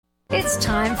It's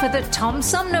time for the Tom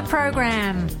Sumner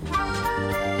Program.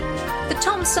 The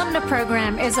Tom Sumner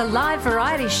Program is a live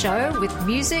variety show with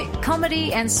music,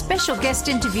 comedy, and special guest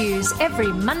interviews every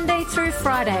Monday through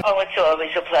Friday. Oh, it's always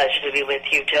a pleasure to be with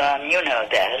you, Tom. You know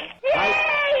that.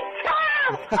 Yay,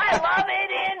 Tom! I love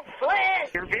it in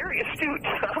Flint! You're very astute,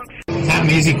 Tom. Tom,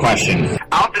 easy question.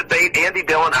 I'll debate Andy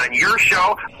Dillon on your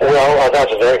show. Well,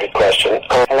 that's a very good question.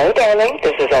 Hello, darling.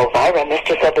 This is Elvira,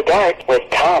 Mistress of the Dark, with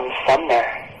Tom Sumner.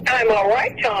 I'm all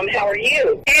right, Tom. How are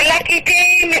you? You lucky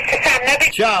day, Mr.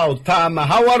 Sumner. Ciao, Tom.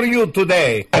 How are you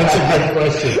today? That's a good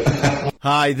question.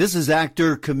 Hi, this is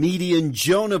actor, comedian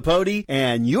Joe Napodi,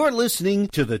 and you're listening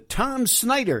to the Tom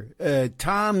Smothers.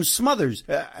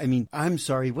 I'm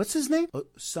sorry, what's his name?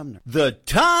 Sumner. The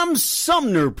Tom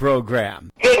Sumner Program.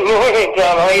 Good morning,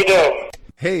 Tom. How you doing?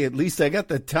 Hey, at least I got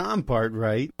the Tom part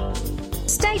right.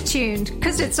 Stay tuned,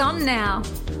 because it's on now.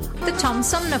 The Tom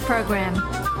Sumner Program.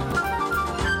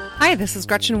 Hi, this is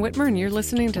Gretchen Whitmer, and you're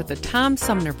listening to the Tom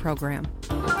Sumner Program.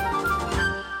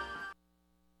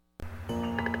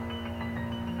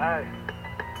 Hey,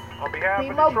 on behalf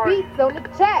Primo of Detroit, beats on the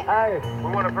chat. hey,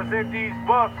 we want to present these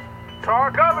bucks to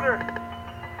our governor.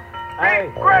 Hey,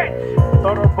 Big Gretch.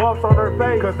 throw the bucks on her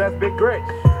face, cause that's Big Gretch.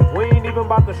 We ain't even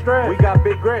about to stress, we got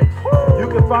Big Gretch. You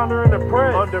can find her in the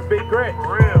press, under Big Gretch.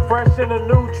 For real. Fresh in a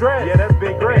new dress, yeah, that's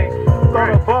Big Gretch.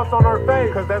 Throw the bucks on her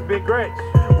face, cause that's Big Gretch.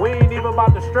 We ain't even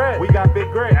about to stress, we got Big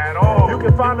Gretch. At all. You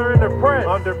can find her in the press,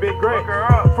 under Big Gretch. Look her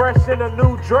up. Fresh in a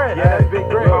new dress, yeah, that's Big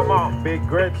Gretch. Come on. Big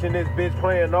Gretch and this bitch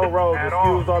playing no roles. At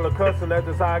Excuse all. all the cussing, that's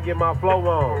just how I get my flow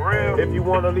on. For real. If you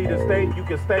wanna leave the state, you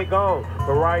can stay gone.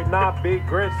 But right now, Big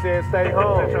Gretch said stay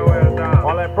home. Sit your ass down.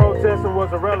 All that protesting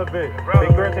was irrelevant. Big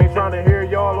Gretch ain't trying to hear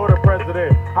y'all or the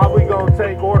president. How we gonna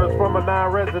take orders from a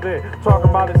non-resident? Talking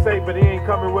about it safe, but he ain't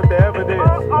coming with the evidence.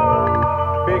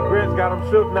 Big Gretch got him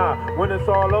shook now. When it's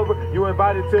all over, you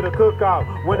invited to the cookout.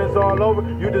 When it's all over,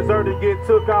 you deserve to get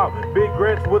took out. Big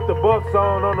Gretch with the Bucks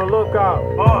on the lookout.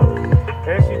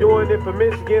 And she doing it for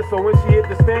Michigan, so when she hit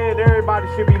the stand, everybody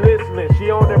should be listening. She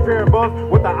on that pair of bucks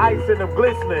with the ice in them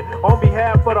glistening. On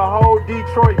behalf of the whole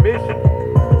Detroit mission.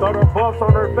 Throw the bucks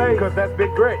on her face, cause that's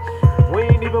Big Gretch. We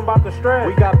ain't even about to stress,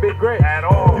 we got Big Gretch. At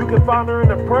all. You can find her in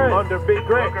the press, under Big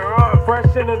Gretch. Look her up.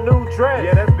 Fresh in a new dress,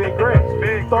 yeah, that's Big Gretch.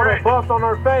 Big Throw Gretch. the bucks on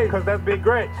her face, cause that's Big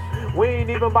Gretch. We ain't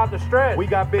even about to stress, we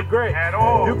got Big Gretch. At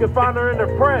all. You can find her in the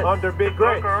press, under Big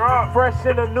Gretch. Look her up. Fresh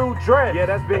in a new dress, yeah,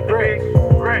 that's Big Gretch. Big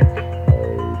Gretch.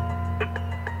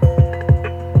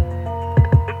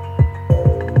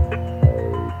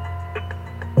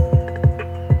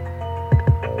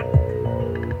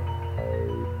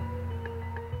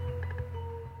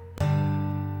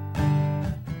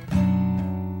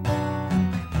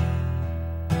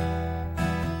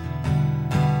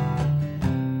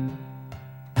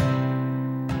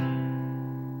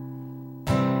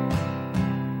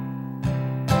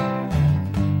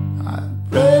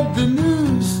 Read the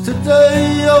news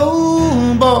today,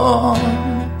 oh boy,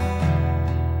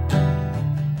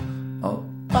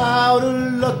 about a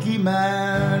lucky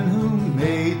man who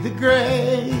made the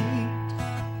grade.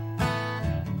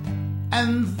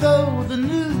 And though the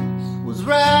news was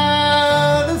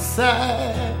rather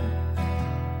sad,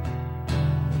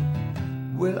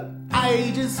 well,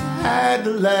 I just had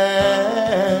to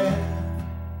laugh.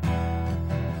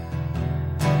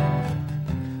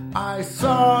 I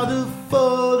saw the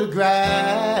photograph.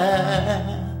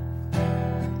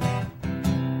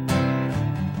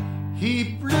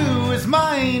 He blew his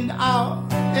mind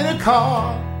out in a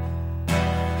car.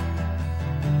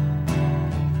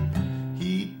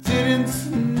 He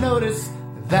didn't notice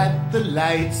that the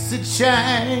lights had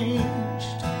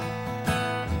changed.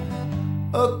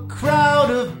 A crowd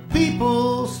of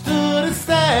people stood and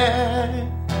stared.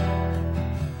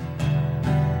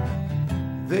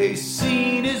 They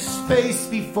seen his face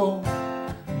before.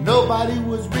 Nobody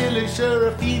was really sure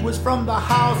if he was from the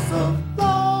House of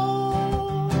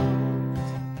Lords.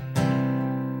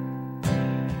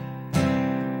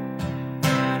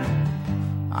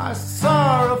 I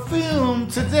saw a film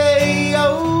today,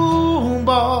 oh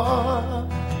boy.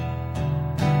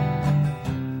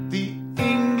 The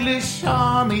English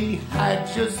army had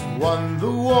just won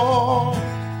the war.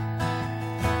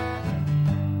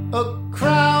 A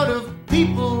crowd of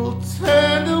people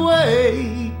turned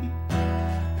away,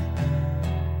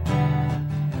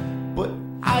 but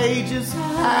I just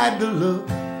had to look,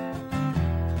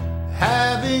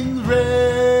 having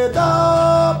read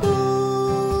the book.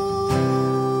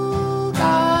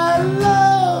 I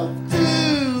love to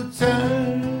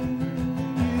turn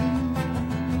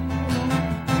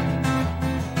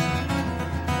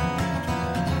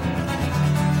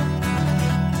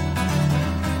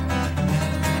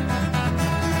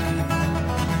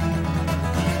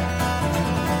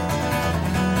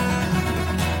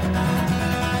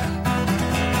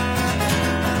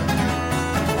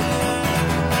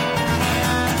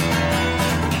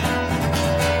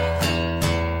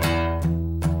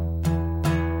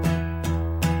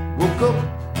Woke up,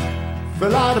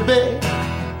 fell out of bed,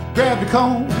 grabbed a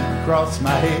comb across my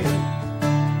head.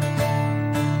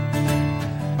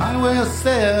 My way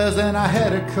upstairs and I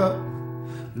had a cup.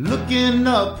 Looking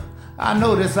up, I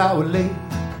noticed I was late.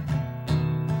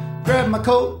 Grabbed my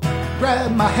coat,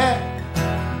 grabbed my hat,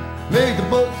 made the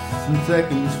bus in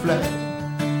seconds flat.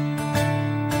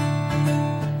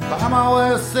 By my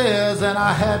way upstairs and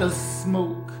I had a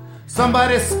smoke.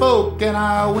 Somebody spoke and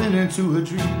I went into a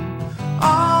dream.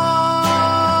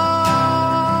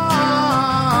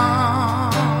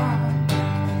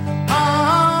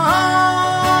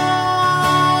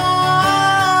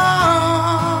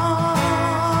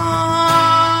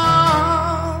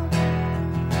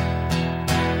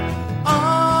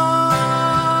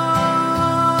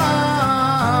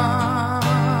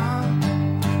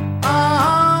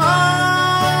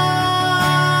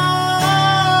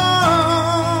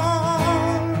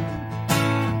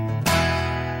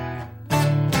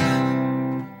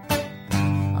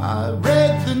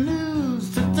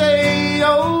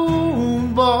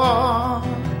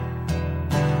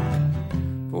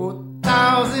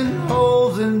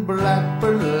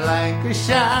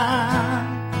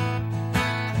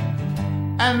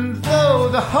 And though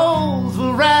the holes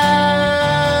were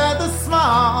rather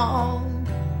small,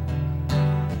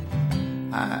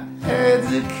 I had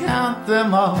to count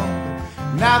them all.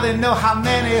 Now they know how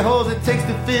many holes it takes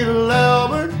to fill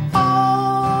Albert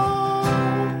Hall.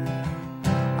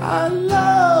 I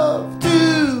love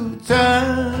to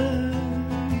turn.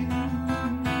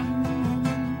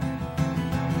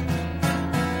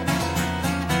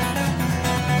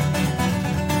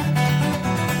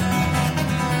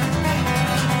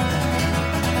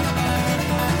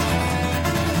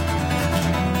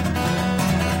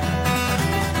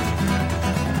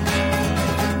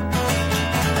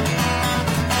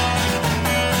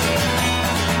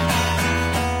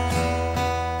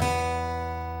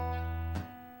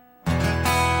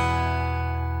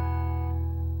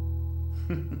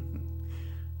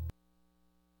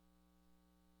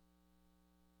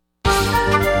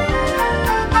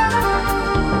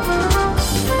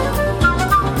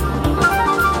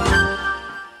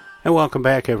 And welcome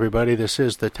back, everybody. This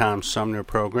is the Tom Sumner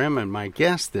Program, and my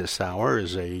guest this hour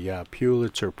is a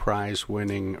Pulitzer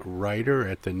Prize-winning writer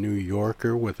at The New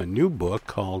Yorker with a new book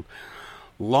called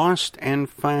Lost and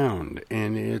Found,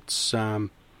 and it's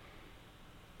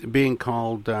being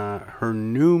called her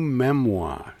new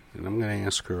memoir. And I'm going to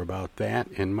ask her about that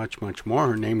and much, much more.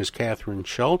 Her name is Kathryn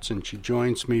Schulz, and she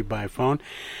joins me by phone.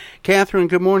 Kathryn,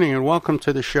 good morning, and welcome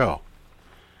to the show.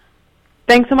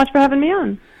 Thanks so much for having me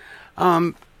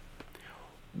on.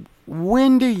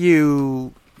 When do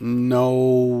you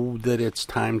know that it's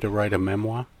time to write a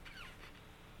memoir?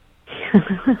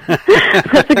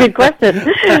 That's a good question.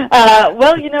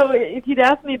 Well, you know, if you'd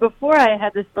asked me before I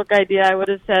had this book idea, I would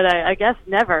have said, I guess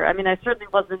never. I mean, I certainly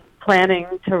wasn't planning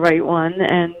to write one,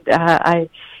 and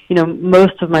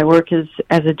most of my work is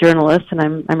as a journalist, and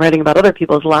I'm writing about other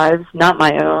people's lives, not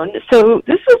my own. So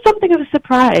this was something of a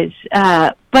surprise.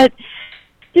 But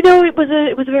you know, it was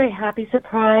a very happy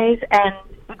surprise, and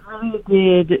it really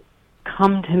did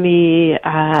come to me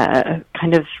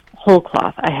kind of whole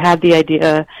cloth. I had the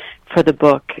idea for the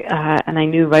book, and I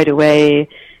knew right away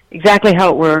exactly how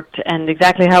it worked and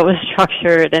exactly how it was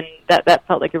structured, and that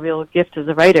felt like a real gift as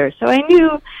a writer. So I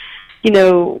knew, you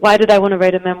know, why did I want to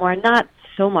write a memoir? Not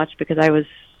so much because I was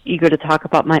eager to talk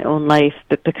about my own life,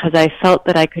 but because I felt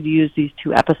that I could use these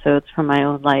two episodes from my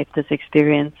own life, this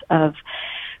experience of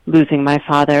losing my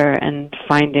father and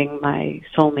finding my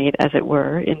soulmate, as it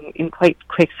were, in quite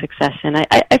quick succession.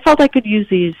 I felt I could use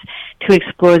these to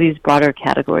explore these broader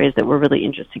categories that were really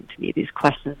interesting to me, these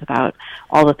questions about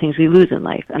all the things we lose in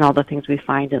life and all the things we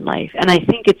find in life. And I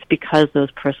think it's because those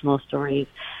personal stories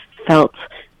felt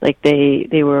like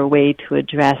they were a way to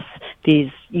address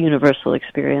these universal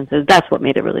experiences. That's what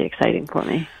made it really exciting for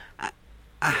me.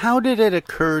 How did it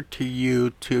occur to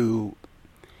you to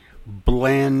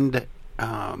blend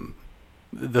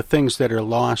the things that are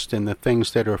lost and the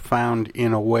things that are found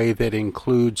in a way that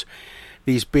includes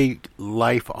these big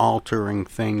life-altering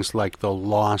things like the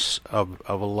loss of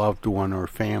a loved one or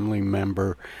family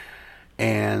member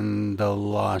and the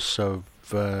loss of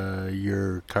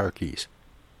your car keys?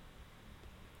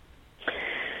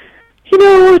 You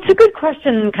know, it's a good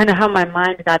question, kind of how my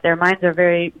mind got there. Minds are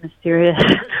very mysterious.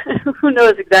 Who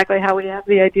knows exactly how we have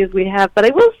the ideas we have? But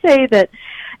I will say that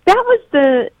was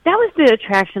the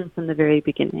attraction from the very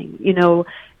beginning. You know,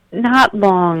 not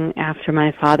long after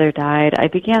my father died, I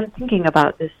began thinking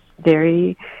about this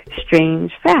very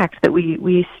strange fact that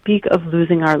we speak of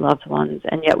losing our loved ones,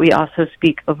 and yet we also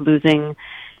speak of losing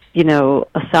a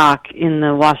sock in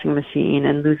the washing machine,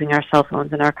 and losing our cell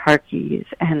phones and our car keys,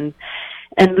 and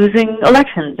losing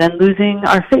elections, and losing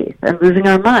our faith, and losing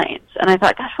our minds. And I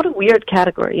thought, gosh, what a weird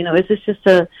category. Is this just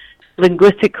a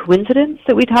linguistic coincidence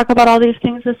that we talk about all these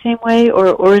things the same way,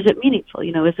 or is it meaningful?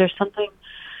 Is there something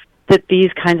that these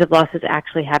kinds of losses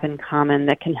actually have in common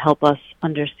that can help us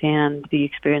understand the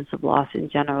experience of loss in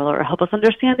general, or help us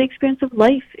understand the experience of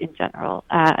life in general?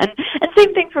 And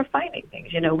same thing for finding things.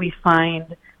 We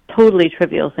find totally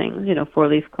trivial things,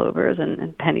 4-leaf clovers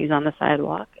and pennies on the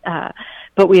sidewalk.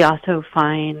 But we also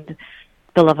find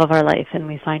the love of our life, and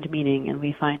we find meaning, and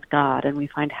we find God, and we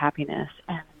find happiness.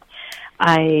 And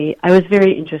I was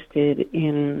very interested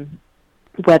in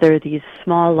whether these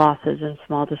small losses and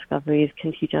small discoveries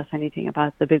can teach us anything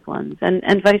about the big ones, and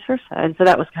vice versa. And so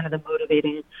that was kind of the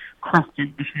motivating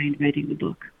question behind writing the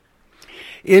book.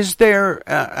 Is there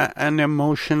an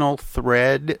emotional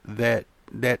thread that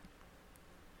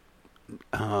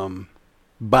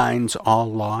binds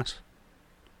all loss?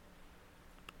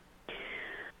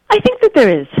 I think that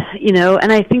there is,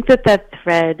 and I think that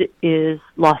thread is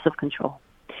loss of control.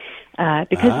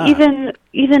 Because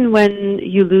even when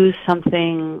you lose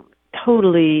something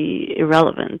totally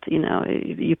irrelevant,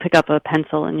 you pick up a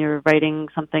pencil and you're writing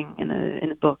something in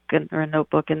a book or a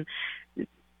notebook, and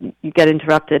you get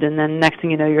interrupted, and then next thing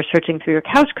you know, you're searching through your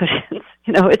couch cushions.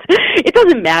 It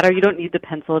doesn't matter. You don't need the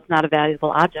pencil. It's not a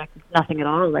valuable object. It's nothing at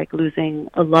all like losing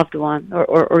a loved one,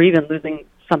 or even losing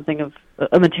something of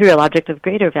a material object of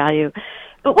greater value.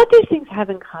 But what these things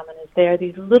have in common is they are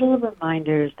these little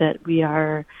reminders that we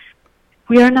are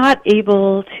not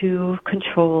able to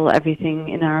control everything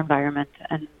in our environment,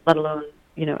 and let alone,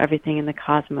 everything in the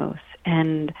cosmos.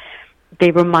 And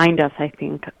they remind us, I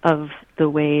think, of the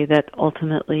way that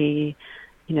ultimately,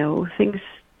 things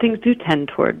do tend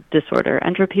toward disorder.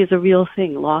 Entropy is a real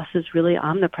thing. Loss is really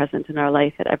omnipresent in our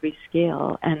life at every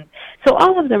scale. And so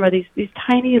all of them are these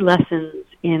tiny lessons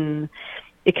in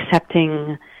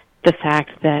accepting the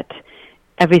fact that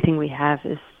everything we have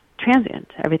is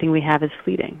transient. Everything we have is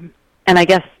fleeting. And I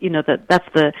guess, that's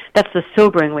the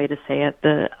sobering way to say it.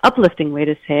 The uplifting way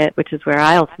to say it, which is where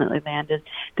I ultimately landed,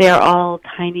 they are all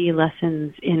tiny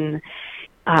lessons in,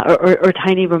 or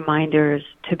tiny reminders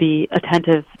to be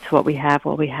attentive to what we have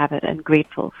while we have it, and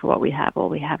grateful for what we have while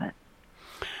we have it.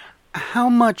 How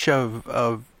much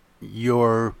of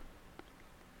your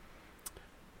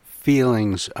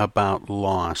feelings about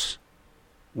loss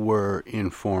were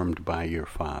informed by your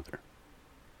father?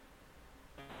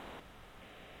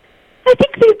 I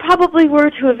think they probably were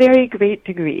to a very great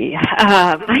degree.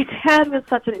 My dad was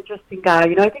such an interesting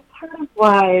guy. I think part of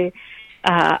why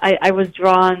I was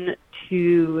drawn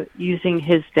to using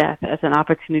his death as an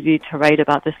opportunity to write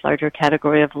about this larger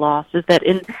category of loss is that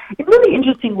in really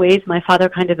interesting ways, my father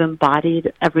kind of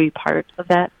embodied every part of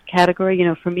that category.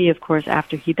 For me, of course,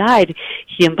 after he died,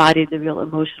 he embodied the real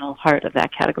emotional heart of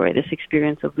that category, this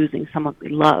experience of losing someone we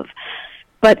love.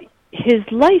 But his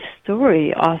life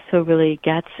story also really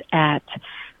gets at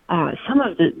some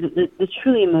of the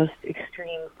truly most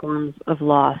extreme forms of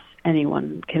loss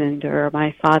anyone can endure.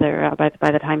 My father,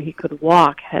 by the time he could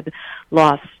walk, had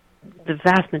lost the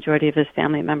vast majority of his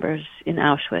family members in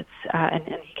Auschwitz, and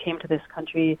he came to this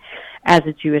country as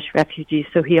a Jewish refugee.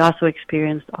 So he also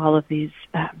experienced all of these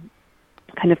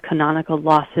kind of canonical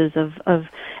losses of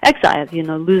exile,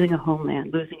 losing a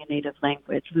homeland, losing a native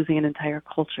language, losing an entire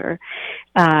culture.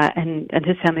 And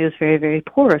his family was very, very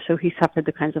poor, so he suffered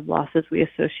the kinds of losses we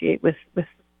associate with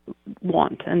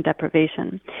want and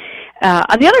deprivation.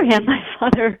 On the other hand, my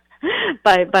father,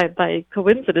 by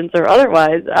coincidence or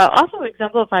otherwise, also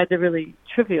exemplified the really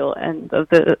trivial end of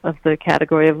the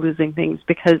category of losing things,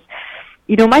 because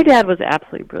my dad was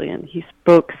absolutely brilliant. He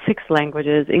spoke 6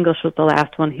 languages. English was the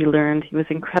last one he learned. He was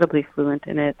incredibly fluent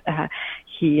in it.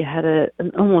 He had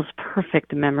an almost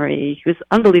perfect memory. He was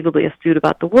unbelievably astute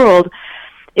about the world,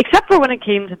 except for when it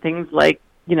came to things like,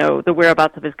 the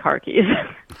whereabouts of his car keys,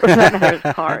 or for that matter,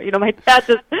 his car. My dad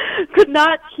just could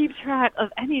not keep track of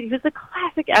any. He was a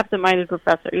classic absent-minded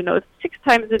professor. It's 6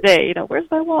 times a day. Where's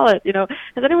my wallet?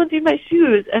 Has anyone seen my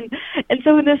shoes? And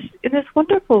so in this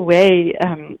wonderful way,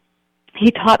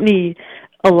 he taught me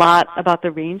a lot about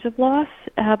the range of loss,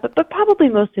 but probably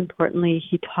most importantly,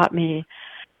 he taught me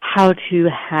how to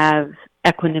have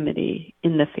equanimity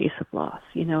in the face of loss,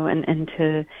 and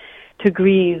to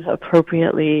grieve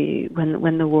appropriately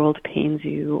when the world pains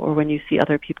you, or when you see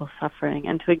other people suffering,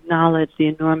 and to acknowledge the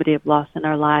enormity of loss in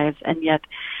our lives. And yet,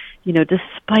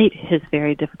 despite his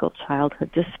very difficult childhood,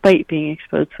 despite being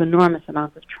exposed to enormous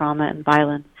amounts of trauma and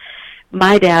violence,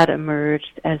 my dad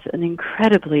emerged as an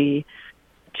incredibly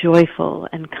joyful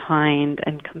and kind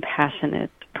and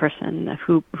compassionate person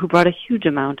who brought a huge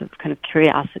amount of kind of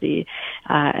curiosity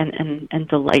and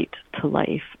delight to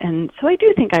life. And so I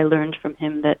do think I learned from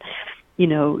him that,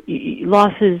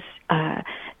 losses,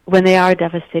 when they are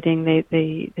devastating,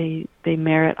 they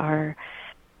merit our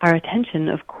attention,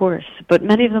 of course, but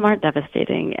many of them aren't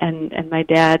devastating. And my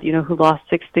dad, who lost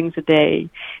 6 things a day,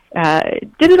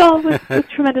 did it all with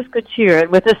tremendous good cheer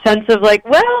and with a sense of like,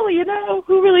 well,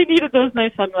 who really needed those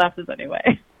nice sunglasses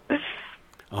anyway?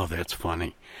 Oh, that's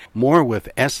funny. More with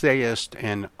essayist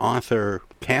and author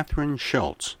Kathryn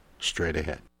Schulz straight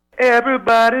ahead.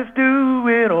 Everybody's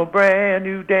doing a brand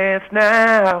new dance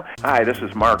now. Hi, this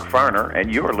is Mark Farner,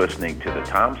 and you're listening to the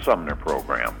Tom Sumner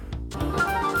Program.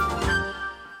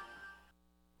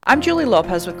 I'm Julie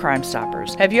Lopez with Crime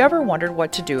Stoppers. Have you ever wondered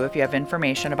what to do if you have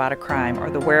information about a crime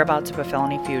or the whereabouts of a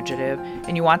felony fugitive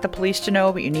and you want the police to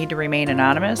know but you need to remain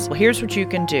anonymous? Well, here's what you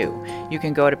can do. You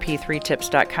can go to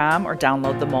p3tips.com or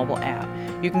download the mobile app.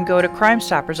 You can go to Crime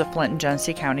Stoppers of Flint and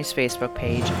Genesee County's Facebook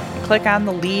page and click on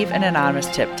the Leave an Anonymous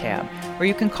Tip tab, or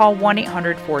you can call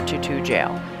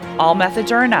 1-800-422-JAIL. All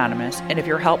methods are anonymous, and if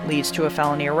your help leads to a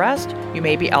felony arrest, you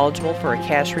may be eligible for a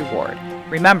cash reward.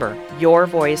 Remember, your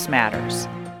voice matters.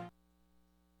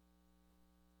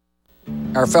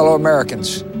 Our fellow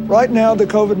Americans. Right now, the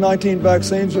COVID-19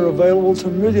 vaccines are available to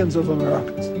millions of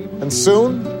Americans. And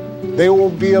soon, they will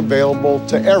be available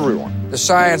to everyone. The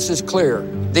science is clear.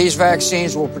 These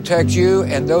vaccines will protect you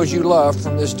and those you love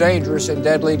from this dangerous and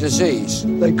deadly disease.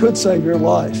 They could save your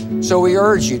life. So we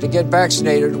urge you to get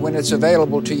vaccinated when it's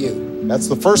available to you. That's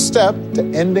the first step to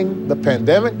ending the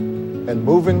pandemic and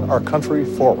moving our country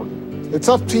forward. It's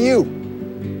up to you.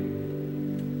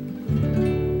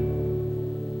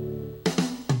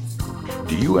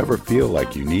 Do you ever feel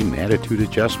like you need an attitude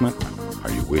adjustment?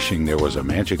 Are you wishing there was a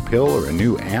magic pill or a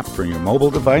new app for your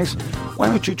mobile device? Why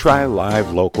don't you try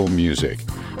live local music?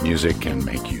 Music can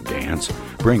make you dance,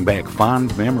 bring back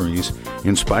fond memories,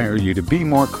 inspire you to be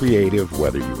more creative,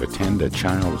 whether you attend a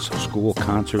child's school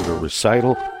concert or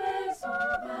recital,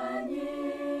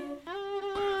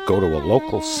 go to a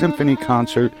local symphony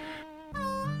concert,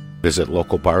 visit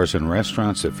local bars and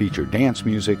restaurants that feature dance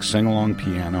music, sing-along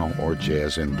piano, or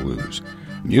jazz and blues.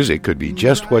 Music could be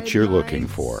just what you're looking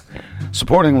for.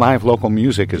 Supporting live local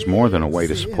music is more than a way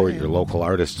to support your local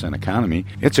artists and economy.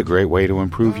 It's a great way to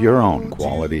improve your own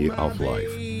quality of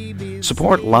life.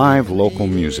 Support live local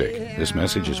music. This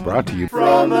message is brought to you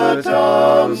from the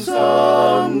Tom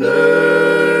Sumner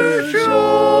Show.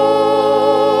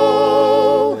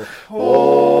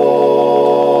 Oh,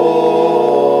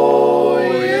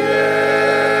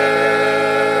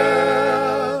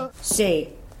 yeah. Say,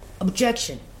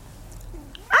 objection.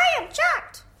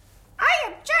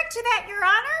 I object to that, Your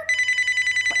Honor.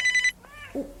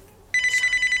 Oh,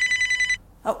 sorry.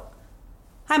 Oh,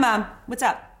 hi, Mom. What's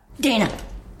up? Dana,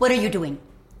 what are you doing?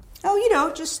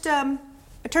 Oh, just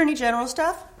Attorney General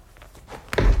stuff.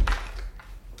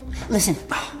 Listen,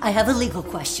 I have a legal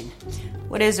question.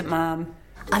 What is it, Mom?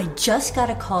 I just got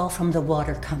a call from the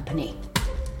water company.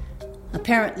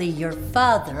 Apparently, your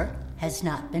father has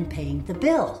not been paying the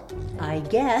bill. I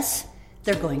guess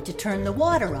they're going to turn the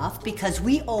water off because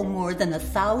we owe more than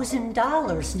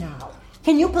 $1,000 now.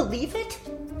 Can you believe it?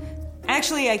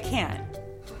 Actually, I can't.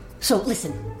 So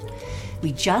listen,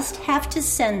 we just have to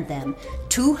send them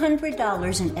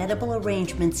 $200 in Edible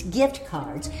Arrangements gift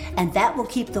cards, and that will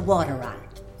keep the water on.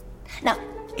 Now,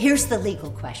 here's the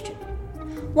legal question.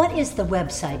 What is the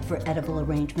website for Edible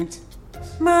Arrangements?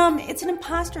 Mom, it's an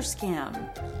imposter scam.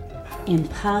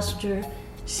 Imposter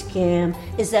scam.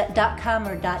 Is that .com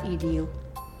or .edu?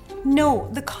 No,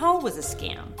 the call was a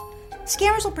scam.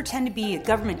 Scammers will pretend to be a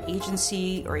government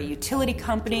agency or a utility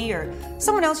company or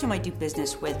someone else you might do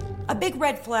business with. A big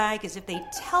red flag is if they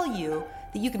tell you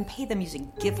that you can pay them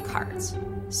using gift cards.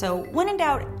 So when in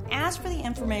doubt, ask for the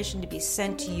information to be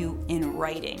sent to you in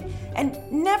writing. And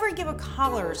never give a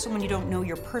caller or someone you don't know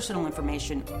your personal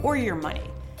information or your money.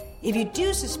 If you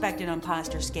do suspect an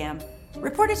imposter scam,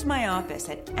 report it to my office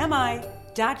at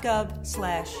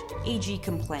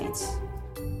mi.gov/agcomplaints.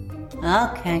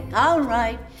 Okay, all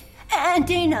right. And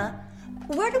Dana,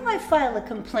 where do I file a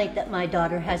complaint that my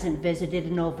daughter hasn't visited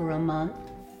in over a month?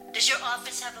 Does your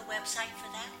office have a website for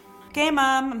that? Okay,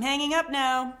 Mom, I'm hanging up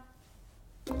now.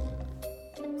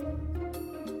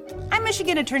 I'm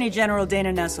Michigan Attorney General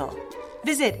Dana Nessel.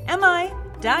 Visit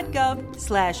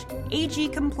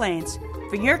mi.gov/agcomplaints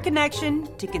for your connection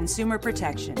to consumer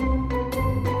protection.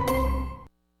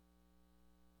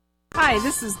 Hi,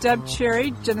 this is Deb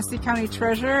Cherry, Genesee County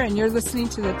Treasurer, and you're listening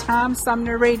to the Tom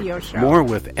Sumner Radio Show. More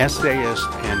with essayist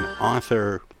and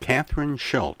author Kathryn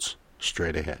Schulz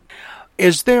straight ahead.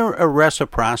 Is there a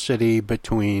reciprocity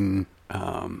between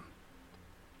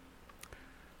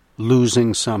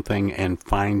losing something and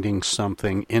finding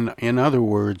something? In other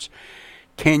words,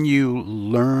 can you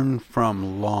learn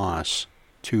from loss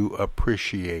to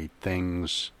appreciate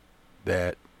things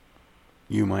that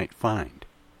you might find?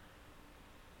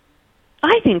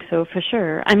 I think so, for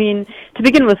sure. I mean, to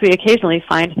begin with, we occasionally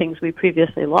find things we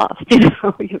previously lost.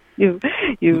 You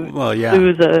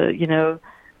lose a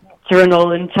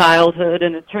journal in childhood,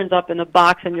 and it turns up in a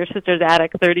box in your sister's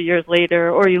attic 30 years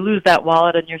later, or you lose that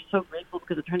wallet, and you're so grateful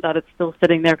because it turns out it's still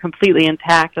sitting there completely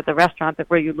intact at the restaurant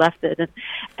where you left it.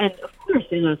 And of course,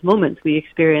 in those moments, we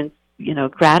experience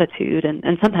gratitude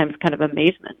and sometimes kind of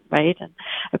amazement, right, and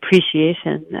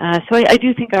appreciation. So I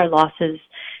do think our losses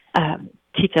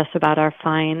teach us about our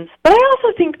finds, but I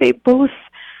also think they both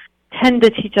tend to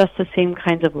teach us the same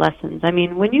kinds of lessons. I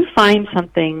mean, when you find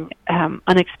something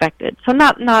unexpected, so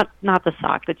not the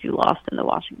sock that you lost in the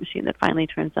washing machine that finally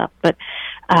turns up, but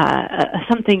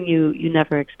something you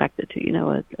never expected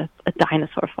to, a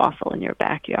dinosaur fossil in your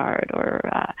backyard, or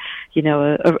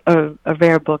a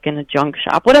rare book in a junk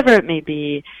shop, whatever it may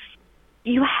be.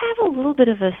 You have a little bit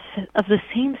of the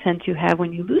same sense you have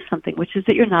when you lose something, which is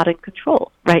that you're not in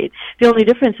control, right? The only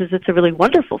difference is it's a really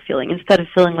wonderful feeling. Instead of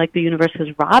feeling like the universe has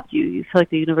robbed you, you feel like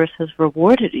the universe has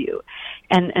rewarded you,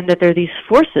 and that there are these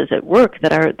forces at work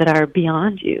that are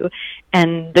beyond you,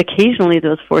 and occasionally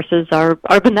those forces are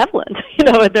benevolent,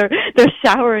 and they're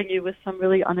showering you with some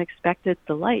really unexpected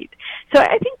delight. So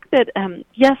I think that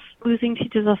yes, losing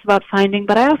teaches us about finding,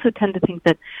 but I also tend to think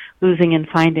that losing and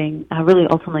finding really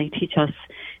ultimately teach us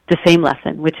the same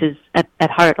lesson, which is at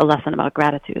heart a lesson about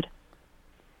gratitude.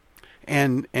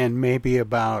 And maybe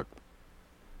about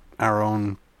our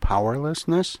own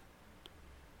powerlessness?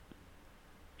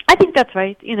 I think that's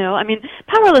right. I mean,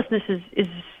 powerlessness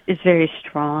is very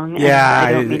strong. Yeah, and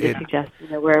I don't mean to suggest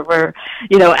we're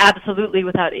absolutely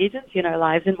without agency in our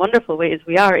lives. In wonderful ways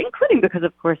we are, including because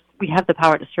of course we have the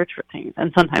power to search for things,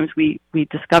 and sometimes we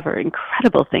discover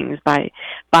incredible things by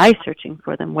searching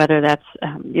for them, whether that's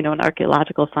an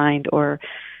archaeological find or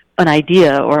an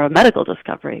idea or a medical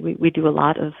discovery. We do a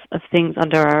lot of things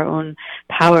under our own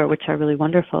power, which are really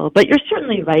wonderful. But you're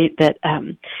certainly right that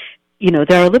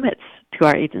there are limits to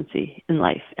our agency in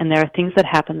life, and there are things that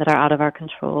happen that are out of our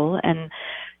control, and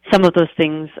some of those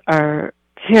things are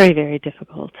very, very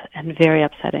difficult and very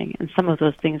upsetting, and some of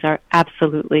those things are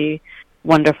absolutely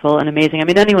wonderful and amazing. I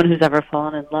mean, anyone who's ever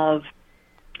fallen in love,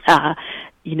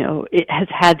 it has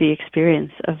had the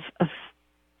experience of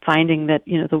finding that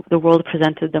the world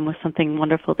presented them with something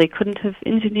wonderful they couldn't have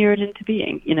engineered into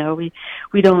being.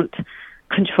 We don't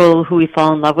control who we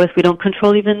fall in love with. We don't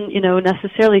control even,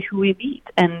 necessarily who we meet.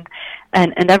 And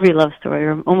every love story,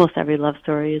 or almost every love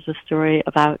story, is a story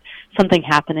about something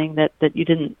happening that you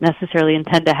didn't necessarily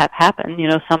intend to have happen.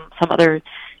 Some other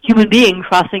human being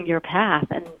crossing your path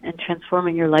and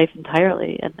transforming your life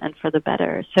entirely and for the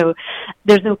better. So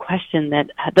there's no question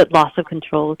that loss of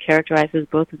control characterizes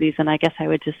both of these, and I guess I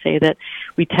would just say that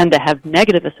we tend to have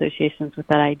negative associations with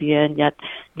that idea, and yet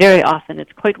very often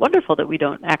it's quite wonderful that we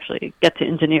don't actually get to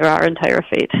engineer our entire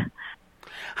fate.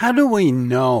 How do we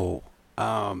know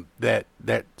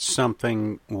that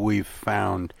something we've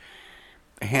found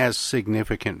has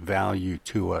significant value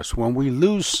to us? When we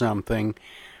lose something,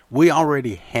 we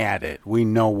already had it. We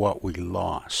know what we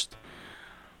lost.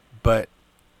 But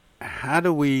how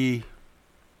do we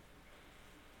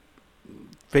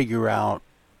figure out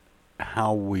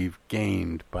how we've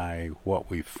gained by what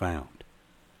we've found?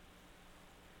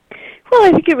 Well,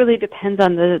 I think it really depends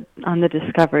on the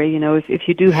discovery. If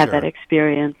you do have that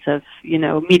experience of,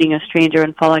 meeting a stranger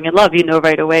and falling in love,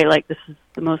 right away, like, this is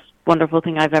the most wonderful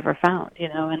thing I've ever found,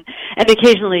 and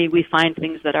occasionally we find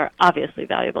things that are obviously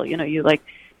valuable. You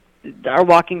are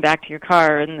walking back to your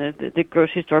car in the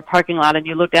grocery store parking lot, and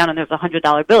you look down and there's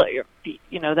 $100 bill at your feet.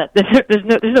 That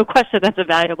there's no question that's a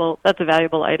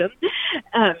valuable item.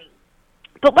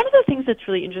 But one of the things that's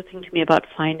really interesting to me about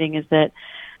finding is that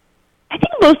I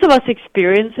think most of us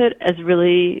experience it as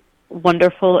really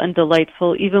wonderful and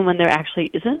delightful, even when there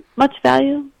actually isn't much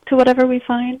value to whatever we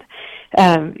find.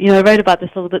 I write about this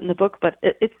a little bit in the book, but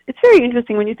it's very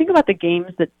interesting when you think about the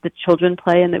games that children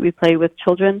play and that we play with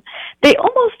children. They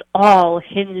almost all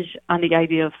hinge on the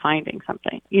idea of finding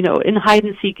something. In hide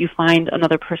and seek, you find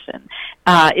another person.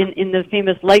 In the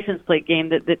famous license plate game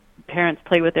that parents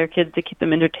play with their kids to keep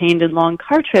them entertained in long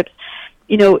car trips,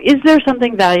 is there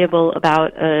something valuable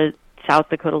about a South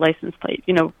Dakota license plate?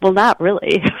 Well, not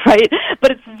really, right?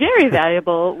 But it's very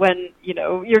valuable when,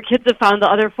 your kids have found the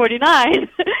other 49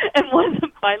 and one of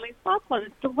them finally spots one.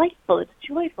 It's delightful. It's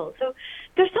joyful. So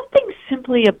there's something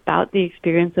simply about the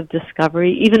experience of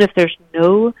discovery, even if there's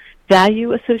no value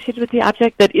associated with the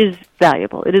object that is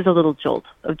valuable. It is a little jolt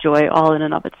of joy all in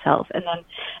and of itself. And then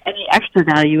any extra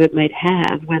value it might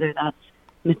have, whether that's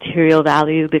material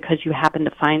value because you happen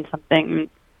to find something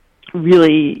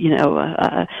really,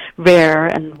 rare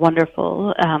and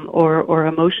wonderful, or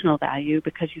emotional value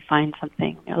because you find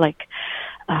something like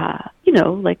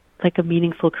a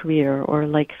meaningful career or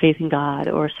like faith in God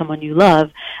or someone you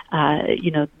love,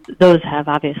 those have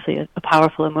obviously a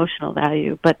powerful emotional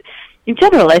value. But in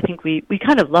general, I think we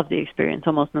kind of love the experience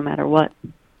almost no matter what.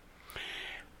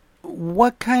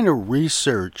 What kind of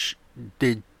research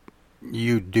did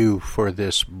you do for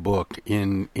this book?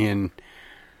 In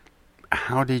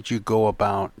how did you go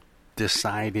about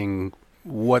deciding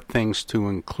what things to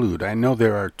include? I know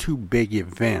there are two big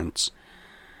events,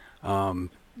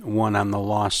 one on the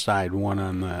lost side, one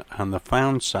on the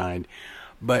found side,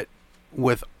 but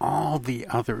with all the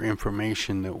other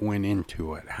information that went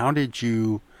into it, how did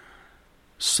you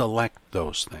select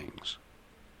those things?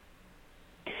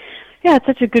 Yeah, it's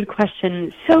such a good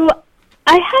question. So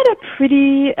I had a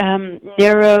pretty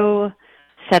narrow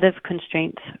set of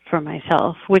constraints for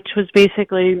myself, which was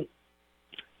basically,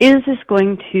 is this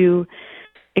going to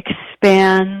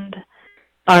expand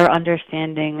our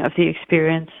understanding of the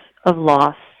experience of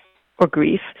loss or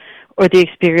grief, or the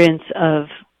experience of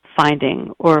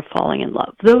finding or falling in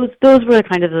love? Those were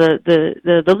kind of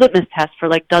the litmus test for,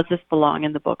 like, does this belong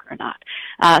in the book or not?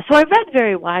 So I read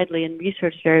very widely and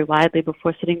researched very widely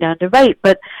before sitting down to write,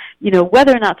 but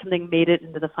whether or not something made it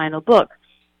into the final book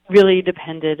really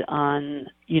depended on,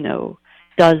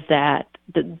 does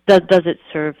it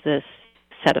serve this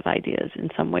set of ideas in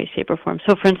some way, shape, or form?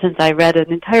 So, for instance, I read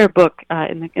an entire book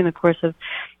in the course of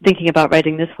thinking about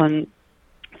writing this one.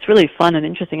 It's really fun and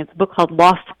interesting. It's a book called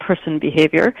Lost Person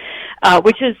Behavior,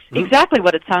 which is exactly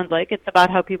what it sounds like. It's about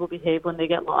how people behave when they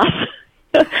get lost,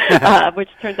 which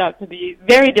turns out to be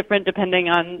very different depending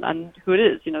on who it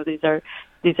is.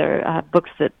 These are books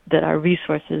that are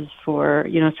resources for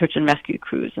search and rescue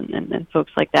crews and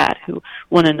folks like that who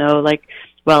want to know, like,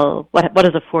 well, what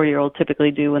does a 4-year-old typically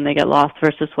do when they get lost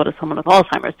versus what does someone with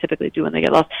Alzheimer's typically do when they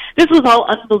get lost? This was all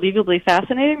unbelievably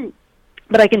fascinating.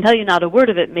 But I can tell you not a word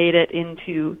of it made it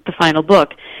into the final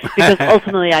book, because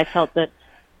ultimately I felt that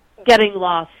getting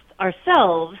lost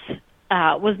ourselves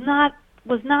was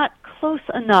not close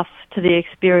enough to the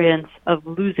experience of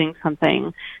losing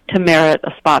something to merit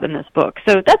a spot in this book.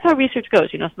 So that's how research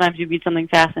goes. Sometimes you read something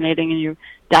fascinating and you're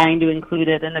dying to include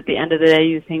it, and at the end of the day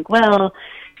you think, well,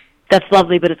 that's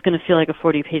lovely, but it's going to feel like a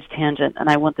 40-page tangent, and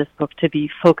I want this book to be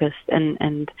focused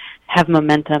and have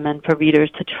momentum, and for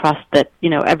readers to trust that,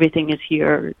 everything is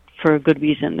here for a good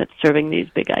reason, that's serving these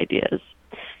big ideas.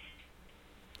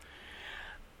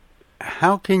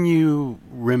 How can you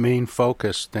remain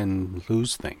focused and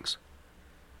lose things?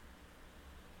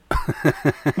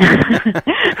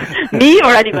 Me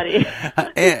or anybody?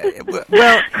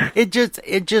 Well, it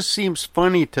just seems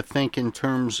funny to think in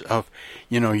terms of,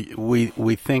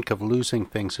 we think of losing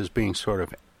things as being sort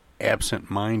of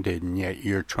absent-minded, and yet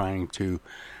you're trying to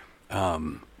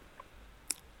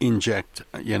inject,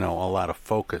 a lot of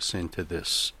focus into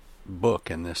this book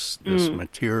and this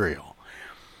material.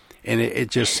 And it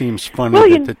just seems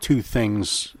funny that the two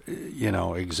things,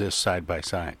 exist side by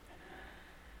side.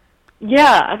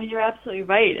 Yeah, I mean, you're absolutely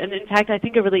right. And in fact, I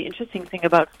think a really interesting thing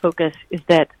about focus is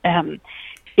that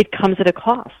it comes at a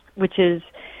cost, which is,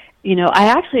 I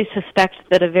actually suspect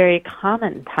that a very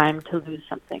common time to lose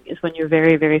something is when you're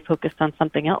very, very focused on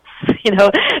something else.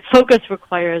 Focus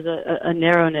requires a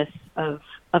narrowness of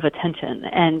attention.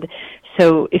 And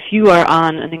so if you are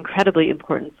on an incredibly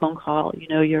important phone call,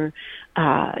 you're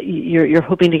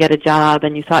hoping to get a job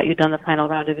and you thought you'd done the final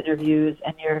round of interviews,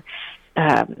 and you're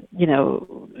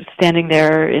standing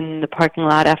there in the parking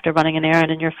lot after running an errand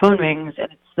and your phone rings,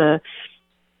 and it's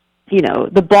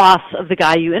the boss of the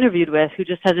guy you interviewed with who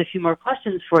just has a few more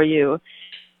questions for you,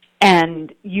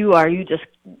 and you just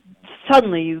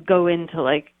suddenly you go into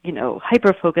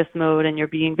hyper-focused mode, and you're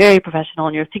being very professional,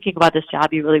 and you're thinking about this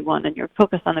job you really want, and you're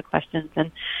focused on the questions,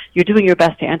 and you're doing your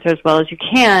best to answer as well as you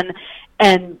can,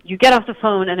 and you get off the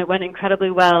phone, and it went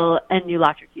incredibly well, and you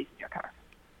locked your keys in your car.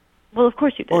 Well, of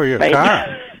course you did. Or your right?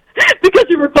 car. Because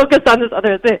you were focused on this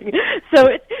other thing. So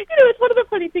it's one of the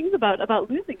funny things about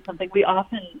losing something. We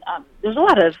often there's a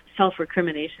lot of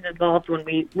self-recrimination involved when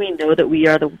we know that we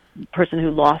are the person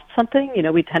who lost something.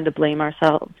 We tend to blame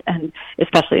ourselves, and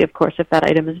especially, of course, if that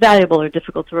item is valuable or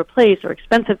difficult to replace or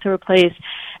expensive to replace.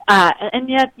 And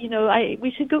yet,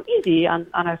 we should go easy on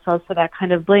ourselves for that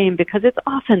kind of blame, because it's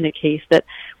often the case that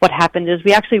what happened is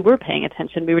we actually were paying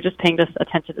attention. We were just paying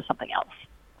attention to something else.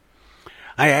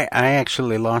 I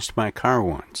actually lost my car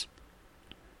once.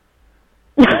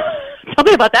 Tell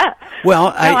me about that.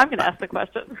 Well, I'm going to ask the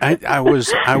question. I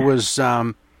was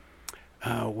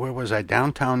where was I?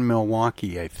 Downtown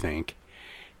Milwaukee, I think,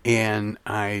 and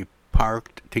I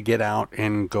parked to get out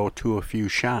and go to a few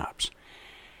shops.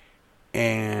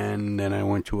 And then I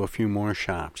went to a few more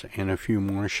shops and a few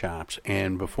more shops.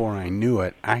 And before I knew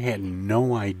it, I had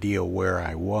no idea where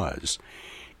I was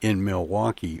in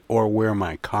Milwaukee or where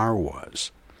my car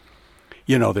was.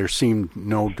 You know, there seemed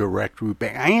no direct route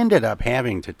back. I ended up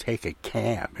having to take a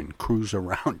cab and cruise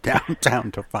around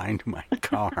downtown to find my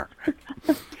car.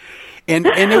 And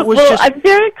it was just... I'm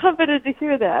very confident to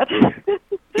hear that.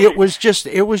 It was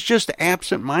just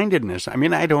absent-mindedness. I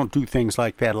mean, I don't do things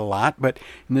like that a lot, but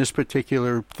in this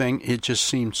particular thing, it just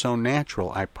seemed so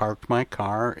natural. I parked my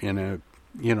car in a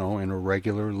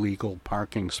regular legal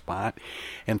parking spot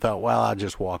and thought, well, I'll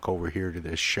just walk over here to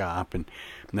this shop. And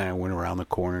then I went around the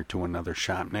corner to another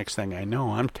shop. Next thing I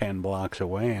know, I'm 10 blocks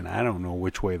away, and I don't know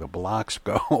which way the blocks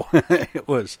go. It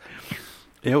was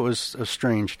a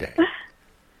strange day.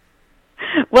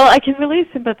 Well, I can really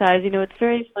sympathize. You know, it's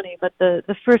very funny, but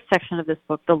the first section of this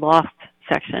book, the Lost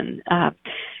section,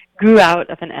 grew out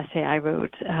of an essay I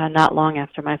wrote not long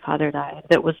after my father died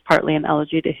that was partly an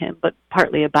elegy to him, but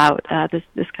partly about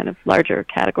this kind of larger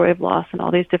category of loss and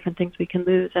all these different things we can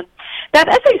lose. And that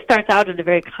essay starts out in a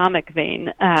very comic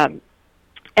vein, and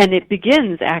it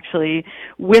begins, actually,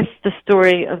 with the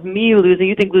story of me losing,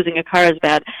 you think losing a car is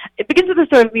bad, it begins with the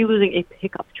story of me losing a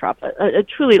pickup truck, a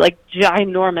truly,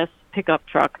 ginormous pickup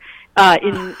truck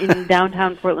in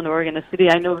downtown Portland, Oregon, a city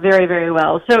I know very, very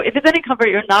well. So if it's any comfort,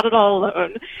 you're not at all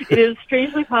alone. It is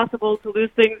strangely possible to lose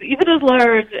things even as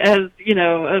large as,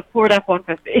 a Ford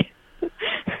F-150.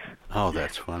 Oh,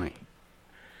 that's funny.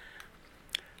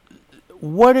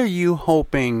 What are you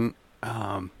hoping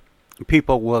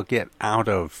people will get out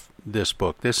of this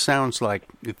book? This sounds like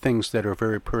things that are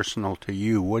very personal to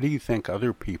you. What do you think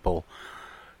other people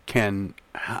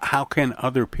how can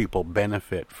other people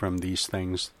benefit from these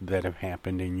things that have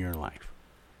happened in your life?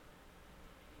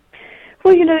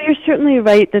 Well, you're certainly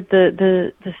right that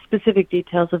the specific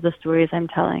details of the stories I'm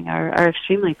telling are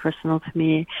extremely personal to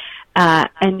me.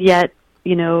 And yet,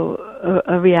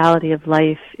 a reality of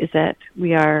life is that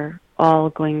we are all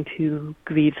going to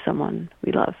grieve someone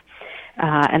we love.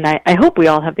 And I hope we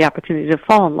all have the opportunity to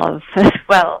fall in love as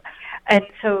well. And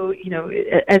so,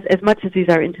 as much as these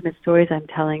are intimate stories I'm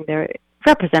telling, they're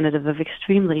representative of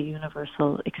extremely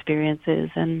universal experiences.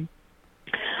 And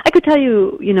I could tell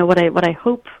you, what I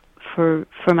hope for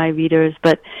my readers,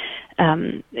 but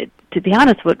to be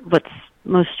honest, what's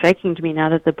most striking to me now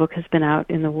that the book has been out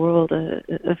in the world a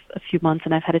few months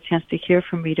and I've had a chance to hear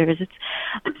from readers,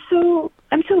 I'm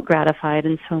so gratified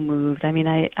and so moved. I mean,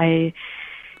 I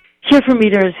hear from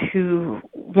readers who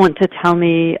want to tell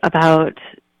me about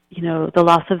the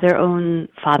loss of their own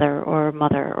father or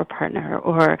mother or partner,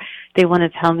 or they want to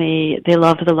tell me they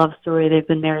loved the love story. They've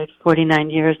been married 49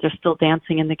 years. They're still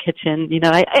dancing in the kitchen.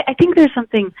 I think there's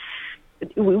something,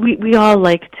 we all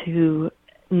like to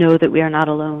know that we are not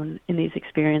alone in these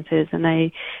experiences. And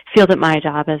I feel that my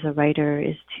job as a writer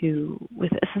is to,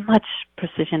 with as much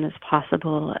precision as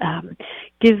possible,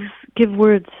 give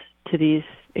words to these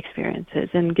experiences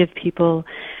and give people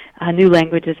new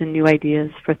languages and new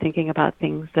ideas for thinking about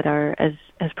things that are as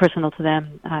personal to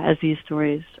them as these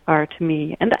stories are to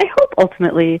me. And I hope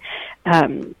ultimately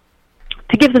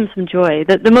to give them some joy.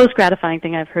 The most gratifying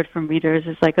thing I've heard from readers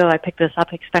is like, oh, I picked this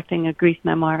up expecting a grief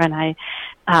memoir, and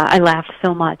I laughed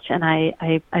so much, and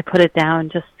I put it down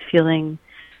just feeling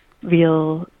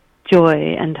real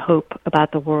joy and hope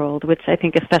about the world, which I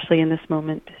think, especially in this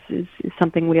moment, is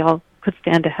something we all could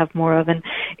stand to have more of. And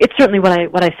it's certainly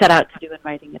what I set out to do in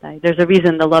writing it. There's a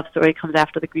reason the love story comes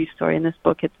after the grief story in this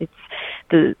book. It's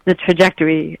the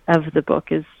trajectory of the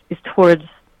book is towards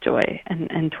joy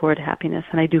and toward happiness,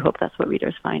 and I do hope that's what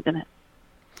readers find in it.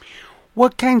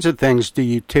 What kinds of things do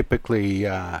you typically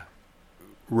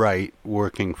write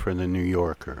working for the New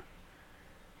Yorker?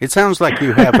 It sounds like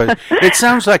you have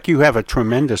a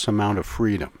tremendous amount of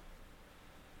freedom.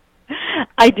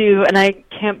 I do, and I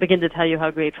can't begin to tell you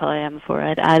how grateful I am for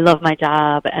it. I love my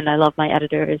job, and I love my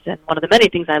editors, and one of the many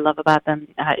things I love about them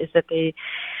is that they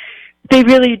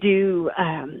really do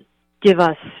give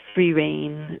us free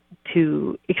rein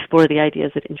to explore the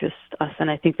ideas that interest us, and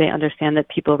I think they understand that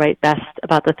people write best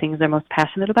about the things they're most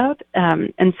passionate about.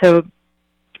 And so,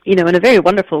 in a very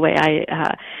wonderful way,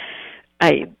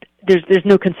 there's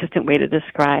no consistent way to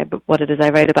describe what it is I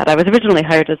write about. I was originally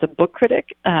hired as a book critic,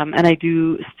 and I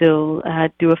do still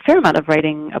do a fair amount of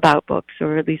writing about books,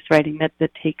 or at least writing that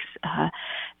takes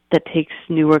that takes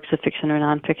new works of fiction or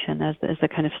nonfiction as the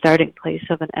kind of starting place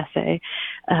of an essay.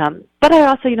 But I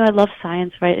also, I love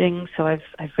science writing, so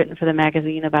I've written for the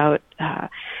magazine about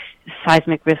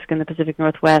seismic risk in the Pacific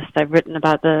Northwest. I've written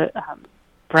about the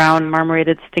brown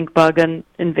marmorated stink bug, an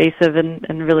invasive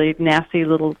and really nasty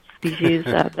little species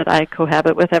that I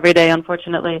cohabit with every day,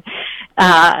 unfortunately.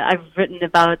 I've written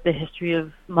about the history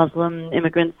of Muslim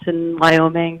immigrants in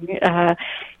Wyoming.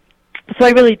 So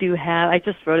I really do have, I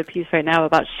just wrote a piece right now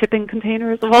about shipping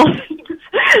containers of all things.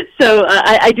 So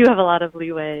I do have a lot of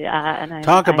leeway.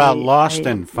 Talk about lost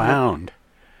and found.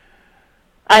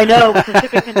 I know, for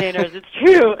shipping containers, it's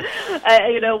true.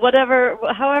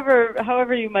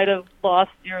 However you might have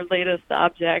lost your latest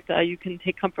object, you can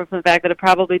take comfort from the fact that it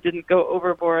probably didn't go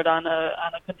overboard on a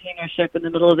container ship in the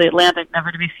middle of the Atlantic,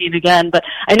 never to be seen again. But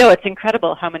I know it's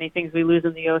incredible how many things we lose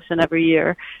in the ocean every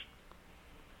year.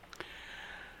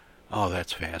 Oh,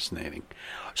 that's fascinating.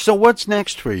 So what's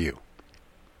next for you?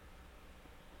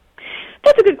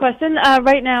 That's a good question.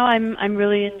 Right now, I'm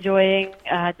really enjoying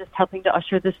just helping to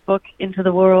usher this book into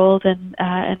the world, and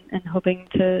hoping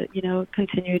to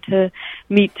continue to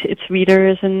meet its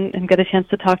readers and get a chance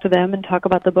to talk to them and talk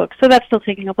about the book. So that's still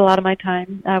taking up a lot of my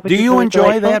time. Do you really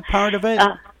enjoy that part of it,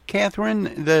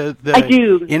 Kathryn? I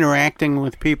do. Interacting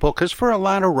with people, because for a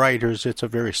lot of writers, it's a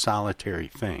very solitary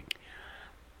thing.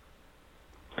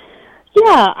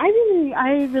 Yeah,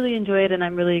 I really enjoy it, and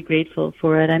I'm really grateful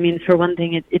for it. I mean, for one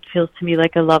thing, it feels to me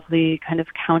like a lovely kind of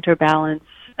counterbalance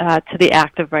to the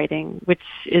act of writing, which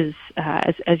is,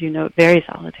 as you know, very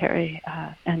solitary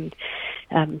and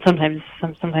sometimes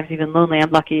even lonely.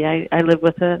 I'm lucky. I live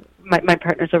with my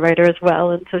partner's a writer as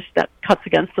well, and so that cuts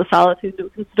against the solitude to a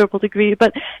considerable degree.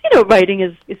 But writing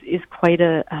is quite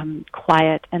a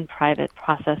quiet and private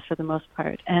process for the most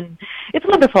part, and it's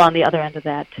wonderful on the other end of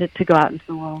that to go out into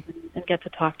the world and get to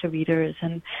talk to readers.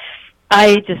 And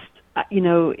I just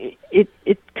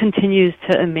it continues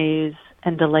to amaze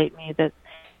and delight me that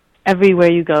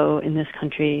everywhere you go in this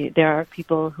country, there are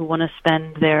people who want to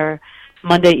spend their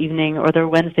Monday evening or their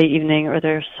Wednesday evening or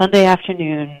their Sunday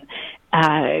afternoon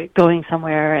going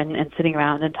somewhere and sitting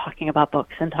around and talking about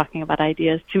books and talking about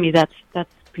ideas. To me, that's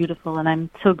beautiful, and I'm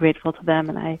so grateful to them.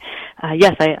 And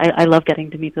I love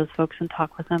getting to meet those folks and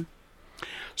talk with them.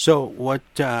 So what,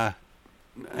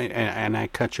 and I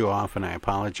cut you off, and I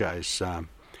apologize,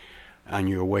 on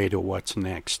your way to what's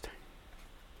next?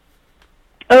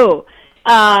 Oh,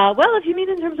 well, if you mean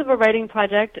in terms of a writing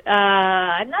project,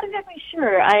 I'm not exactly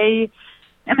sure. I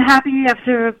am happy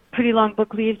after a pretty long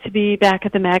book leave to be back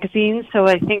at the magazine, so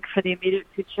I think for the immediate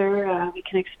future, we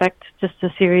can expect just a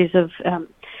series of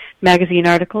magazine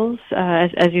articles,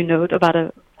 as you note, about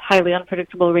a highly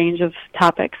unpredictable range of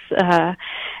topics.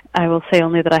 I will say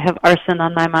only that I have arson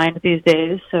on my mind these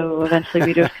days, so eventually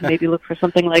readers can maybe look for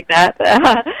something like that.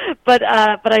 But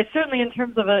I certainly, in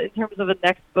terms of a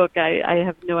next book, I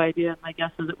have no idea. My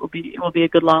guess is it will be a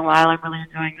good long while. I'm really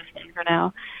enjoying this one for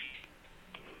now.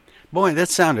 Boy, that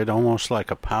sounded almost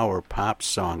like a power pop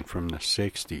song from the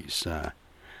 60s.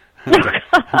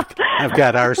 I've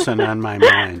got arson on my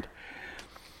mind.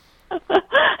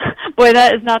 Boy,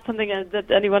 that is not something that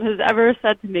anyone has ever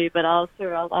said to me, but I'll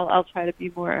try to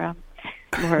be more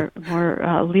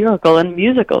lyrical and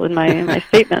musical in my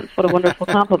statements. What a wonderful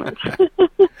compliment.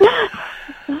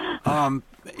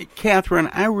 Kathryn,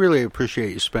 I really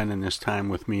appreciate you spending this time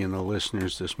with me and the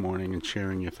listeners this morning and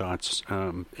sharing your thoughts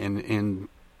in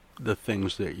the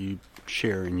things that you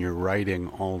share in your writing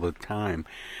all the time.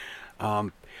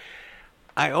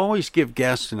 I always give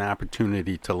guests an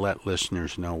opportunity to let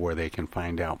listeners know where they can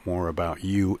find out more about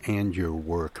you and your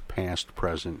work, past,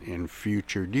 present, and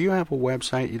future. Do you have a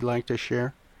website you'd like to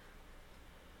share?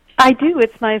 I do.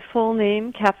 It's my full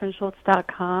name,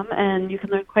 KathrynSchulz.com, and you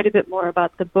can learn quite a bit more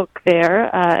about the book there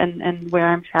and where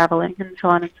I'm traveling and so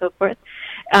on and so forth.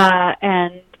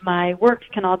 And my work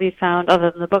can all be found,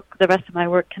 other than the book, the rest of my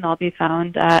work can all be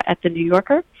found at The New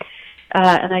Yorker.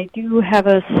 And I do have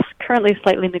a currently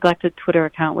slightly neglected Twitter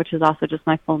account, which is also just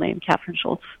my full name, Kathryn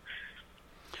Schulz.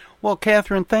 Well,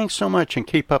 Kathryn, thanks so much, and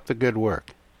keep up the good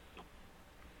work.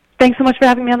 Thanks so much for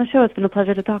having me on the show. It's been a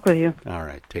pleasure to talk with you. All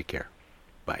right. Take care.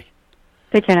 Bye.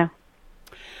 Take care now.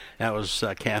 That was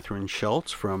Kathryn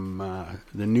Schulz from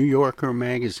The New Yorker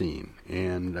magazine,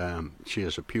 and she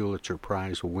is a Pulitzer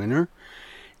Prize winner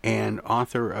and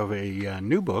author of a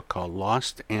new book called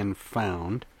Lost and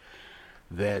Found,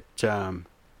 that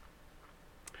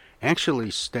actually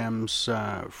stems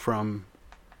from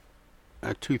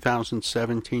a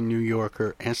 2017 New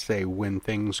Yorker essay, When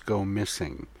Things Go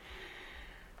Missing.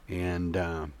 And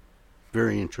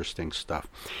very interesting stuff.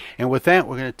 And with that,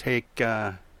 we're going to take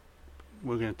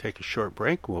we're going to take a short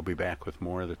break. We'll be back with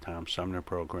more of the Tom Sumner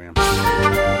Program.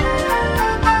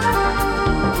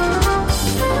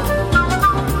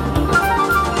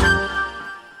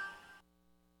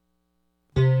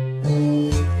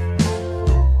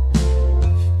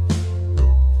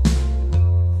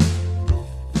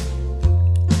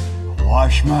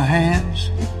 Wash my hands,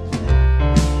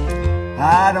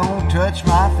 I don't touch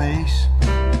my face.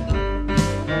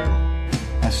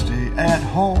 I stay at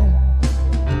home,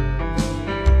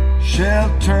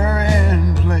 shelter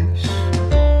in place.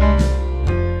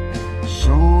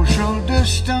 Social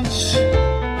distance,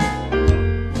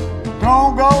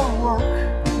 don't go to work.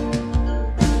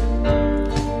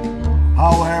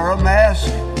 I wear a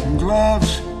mask and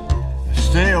gloves,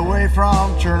 stay away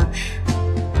from church.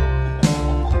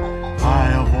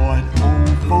 I avoid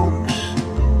old folks,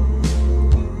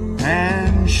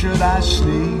 and should I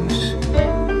sneeze,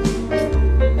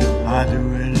 I do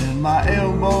it in my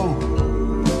elbow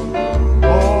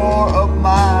or up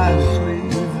my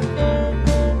sleeve.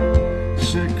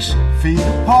 6 feet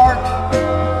apart,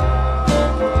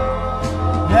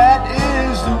 that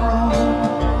is the rule.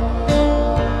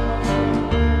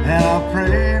 And I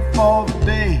pray for the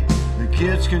day the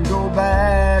kids can go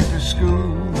back to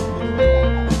school.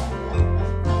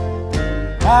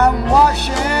 I'm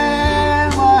washing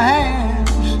my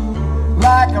hands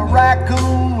like a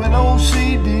raccoon with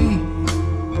OCD.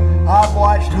 I've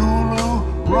watched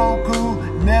Hulu, Roku,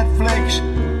 Netflix,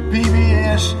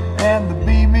 PBS, and the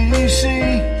BBC.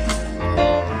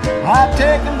 I've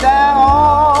taken down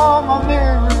all my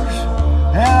mirrors,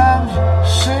 and I'm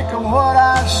sick of what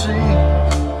I see.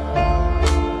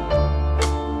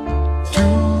 2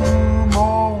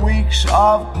 more weeks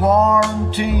of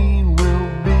quarantine will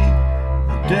be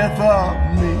death of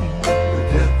me, the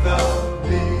death of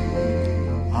me.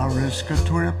 I risk a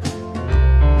trip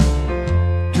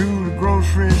to the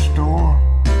grocery store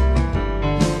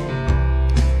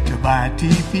to buy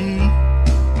TP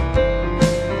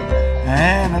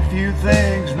and a few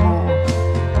things more.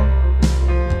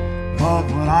 But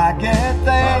when I get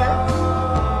there,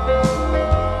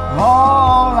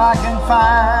 all I can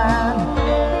find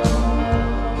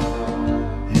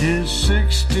is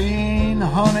 16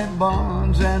 honey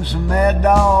buns and some Mad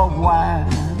Dog wine.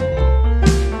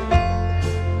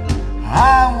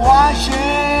 I'm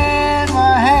washing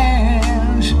my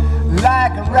hands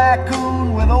like a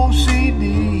raccoon with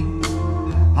OCD.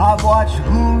 I've watched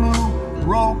Hulu,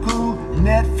 Roku,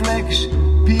 Netflix,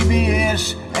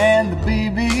 PBS, and the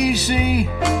BBC.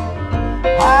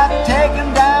 I've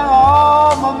taken down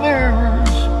all my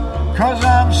mirrors, 'cause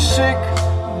I'm sick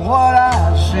of what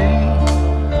I see.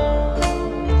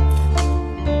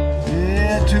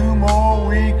 2 more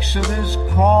weeks of this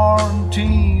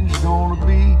quarantine's gonna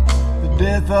be the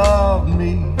death of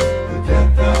me, the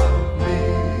death of me.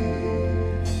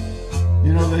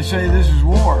 You know, they say this is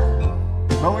war,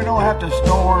 but we don't have to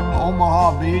storm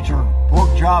Omaha Beach or Pork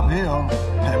Chop Hill,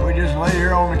 and we just lay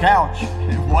here on the couch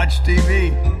and watch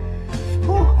TV.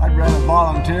 Whew, I'd rather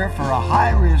volunteer for a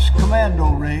high-risk commando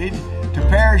raid to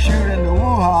parachute into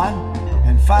Wuhan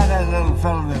and find that little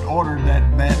fella that ordered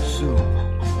that bat soup.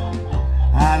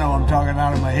 I know I'm talking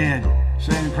out of my head,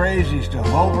 saying crazy stuff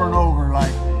over and over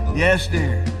like, yes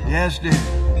dear, yes dear.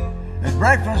 At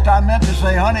breakfast I meant to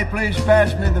say, honey, please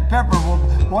pass me the pepper. Well,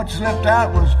 what slipped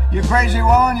out was, you crazy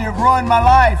woman, you've ruined my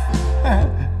life.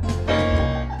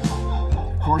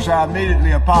 Of course, I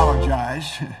immediately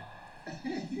apologized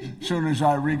as soon as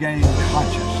I regained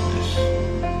consciousness.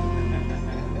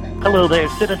 Hello there,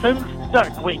 citizens.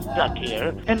 Darkwing Duck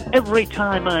here, and every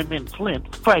time I'm in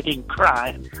Flint fighting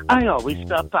crime, I always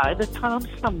stop by the Tom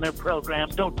Sumner Program.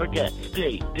 Don't forget,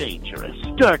 stay dangerous.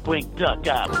 Darkwing Duck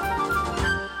out.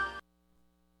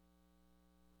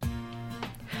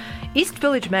 East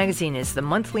Village Magazine is the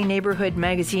monthly neighborhood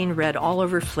magazine read all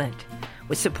over Flint.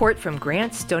 With support from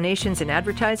grants, donations, and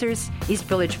advertisers, East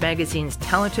Village Magazine's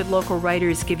talented local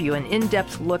writers give you an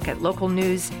in-depth look at local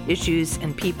news, issues,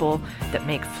 and people that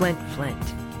make Flint,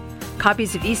 Flint.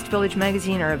 Copies of East Village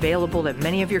Magazine are available at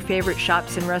many of your favorite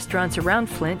shops and restaurants around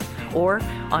Flint or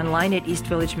online at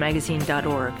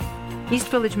eastvillagemagazine.org. East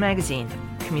Village Magazine,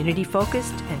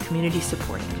 community-focused and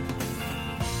community-supported.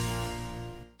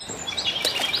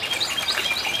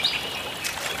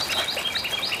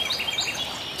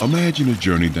 Imagine a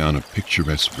journey down a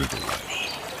picturesque riverway.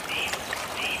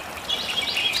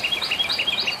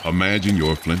 Imagine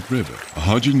your Flint River,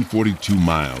 142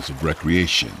 miles of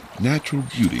recreation, natural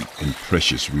beauty, and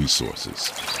precious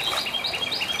resources.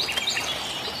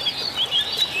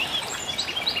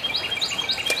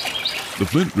 The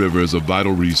Flint River is a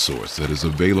vital resource that is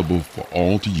available for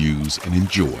all to use and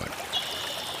enjoy.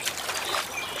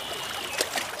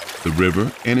 The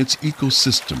river and its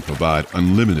ecosystem provide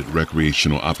unlimited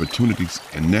recreational opportunities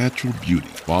and natural beauty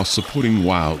while supporting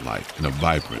wildlife in a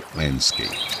vibrant landscape.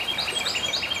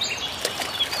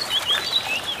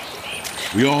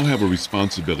 We all have a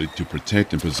responsibility to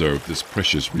protect and preserve this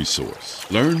precious resource.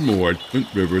 Learn more at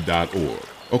flintriver.org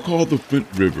or call the Flint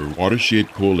River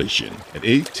Watershed Coalition at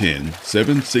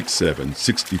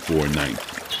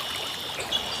 810-767-6490.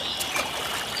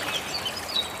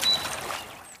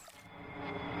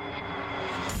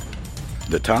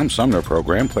 The Tom Sumner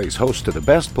Program plays host to the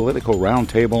best political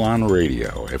roundtable on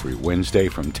radio every Wednesday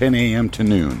from 10 a.m. to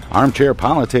noon. Armchair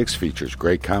Politics features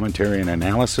great commentary and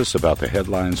analysis about the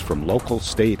headlines from local,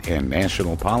 state, and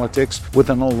national politics with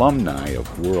an alumni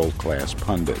of world-class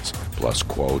pundits, plus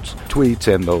quotes, tweets,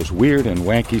 and those weird and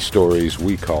wacky stories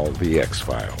we call the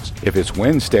X-Files. If it's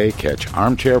Wednesday, catch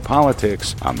Armchair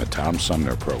Politics on the Tom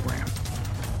Sumner Program.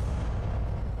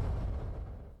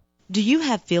 Do you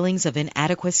have feelings of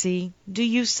inadequacy? Do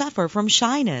you suffer from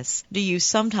shyness? Do you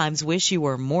sometimes wish you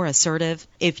were more assertive?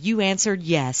 If you answered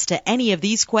yes to any of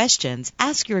these questions,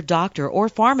 ask your doctor or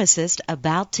pharmacist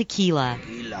about tequila.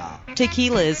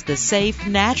 Tequila is the safe,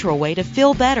 natural way to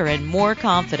feel better and more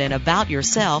confident about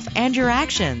yourself and your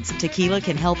actions. Tequila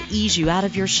can help ease you out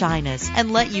of your shyness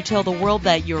and let you tell the world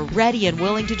that you're ready and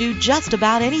willing to do just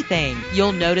about anything.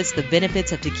 You'll notice the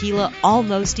benefits of tequila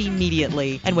almost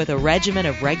immediately, and with a regimen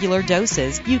of regular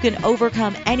doses, you can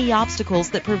overcome any obstacles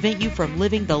that prevent you from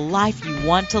living the life you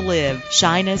want to live.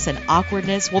 Shyness and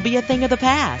awkwardness will be a thing of the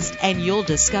past, and you'll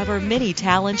discover many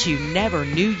talents you never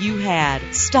knew you had.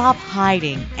 Stop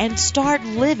hiding and start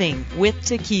living with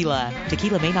tequila.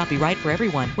 Tequila may not be right for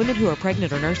everyone. Women who are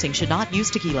pregnant or nursing should not use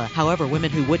tequila. However,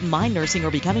 women who wouldn't mind nursing or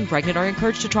becoming pregnant are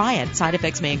encouraged to try it. Side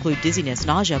effects may include dizziness,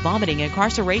 nausea, vomiting,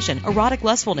 incarceration, erotic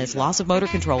lustfulness, loss of motor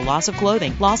control, loss of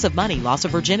clothing, loss of money, loss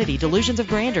of virginity, delusions of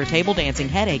grandeur, table dancing,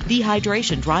 headache,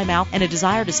 dehydration, dry mouth, and a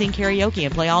desire to sing karaoke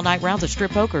and play all-night rounds of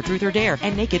strip poker, truth or dare,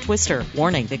 and naked twister.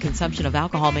 Warning, the consumption of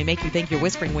alcohol may make you think you're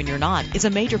whispering when you're not. It's a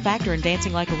major factor in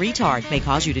dancing like a retard. May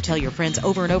cause you to tell your friends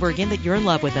over and over again that you're in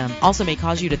love with them. Also may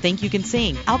cause you to think you can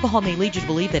sing. Alcohol may lead you to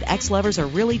believe that ex-lovers are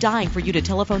really dying for you to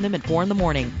telephone them at 4 in the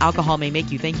morning. Alcohol may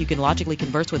make you think you can logically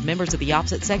converse with members of the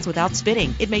opposite sex without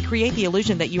spitting. It may create the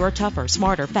illusion that you are tougher,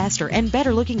 smarter, faster, and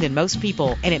better looking than most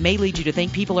people. And it may lead you to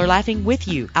think people are laughing with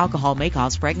you. Alcohol may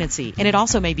cause pregnancy, and it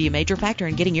also may be a major factor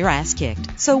in getting your ass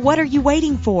kicked. So what are you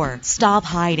waiting for? Stop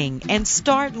hiding and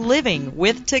start living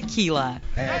with tequila.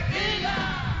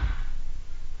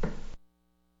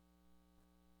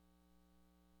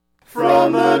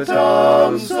 From the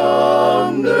Tom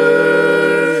Sumner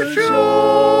Show.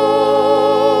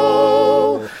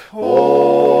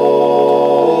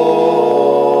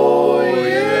 Oh,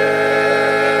 yeah.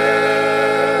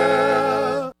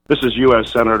 This is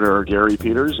U.S. Senator Gary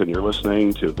Peters, and you're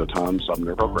listening to the Tom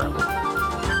Sumner Program.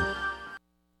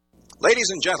 Ladies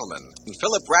and gentlemen, in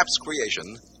Philip Rapp's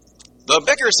creation, The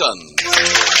Bickersons.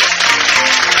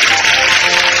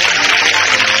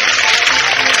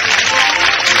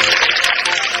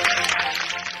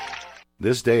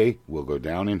 This day will go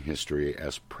down in history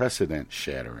as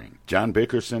precedent-shattering. John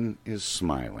Bickerson is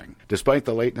smiling. Despite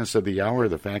the lateness of the hour,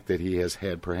 the fact that he has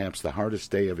had perhaps the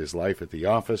hardest day of his life at the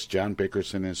office, John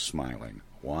Bickerson is smiling.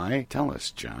 Why? Tell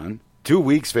us, John. 2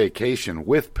 weeks vacation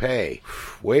with pay.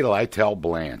 Wait till I tell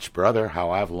Blanche, brother, how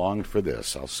I've longed for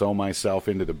this. I'll sew myself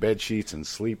into the bed sheets and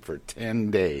sleep for 10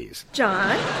 days.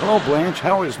 John? Oh, Blanche,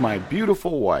 how is my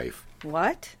beautiful wife?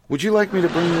 What? Would you like me to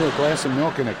bring you a glass of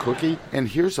milk and a cookie? And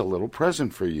here's a little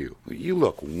present for you. You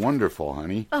look wonderful,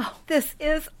 honey. Oh, this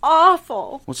is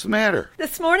awful. What's the matter?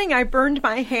 This morning I burned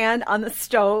my hand on the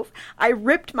stove. I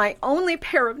ripped my only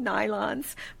pair of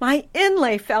nylons. My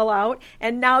inlay fell out,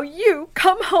 and now you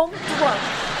come home drunk.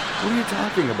 What are you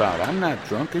talking about? I'm not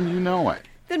drunk, and you know it.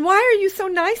 Then why are you so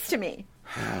nice to me?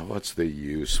 What's the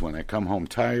use? When I come home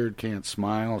tired, can't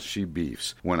smile, she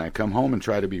beefs. When I come home and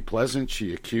try to be pleasant,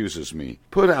 she accuses me.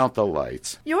 Put out the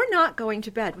lights. You're not going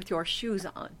to bed with your shoes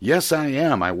on. Yes, I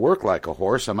am. I work like a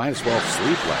horse. I might as well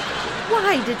sleep like a horse.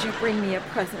 Why did you bring me a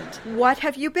present? What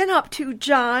have you been up to,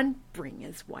 John? Bring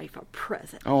his wife a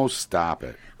present. Oh, stop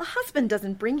it. A husband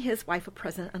doesn't bring his wife a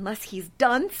present unless he's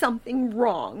done something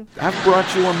wrong. I've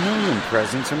brought you 1,000,000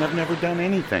 presents and I've never done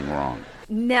anything wrong.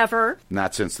 Never.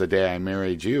 Not since the day I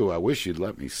married you. I wish you'd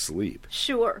let me sleep.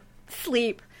 Sure.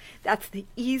 Sleep. That's the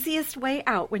easiest way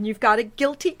out when you've got a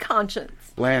guilty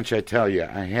conscience. Blanche, I tell you,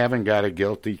 I haven't got a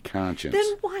guilty conscience.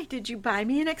 Then why did you buy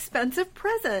me an expensive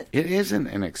present? It isn't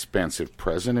an expensive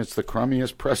present. It's the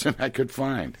crummiest present I could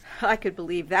find. I could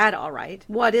believe that, all right.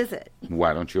 What is it?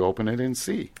 Why don't you open it and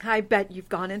see? I bet you've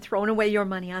gone and thrown away your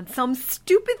money on some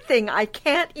stupid thing I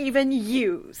can't even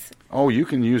use. Oh, you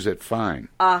can use it fine.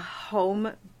 A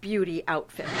home beauty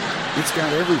outfit. It's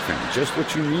got everything, just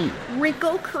what you need.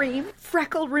 Wrinkle cream,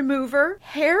 freckle remover,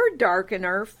 hair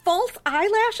darkener, false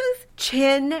eyelashes,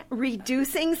 chin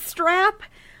reducing strap.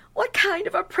 What kind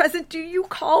of a present do you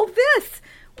call this?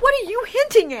 What are you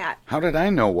hinting at? How did I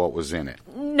know what was in it?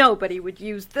 Nobody would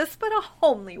use this but a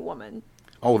homely woman.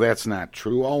 Oh, that's not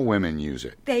true. All women use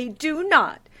it. They do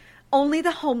not. Only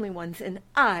the homely ones, and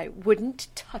I wouldn't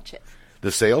touch it. The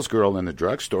salesgirl in the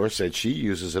drugstore said she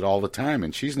uses it all the time,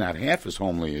 and she's not half as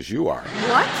homely as you are.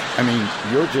 What? I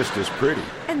mean, you're just as pretty.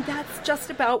 And that's just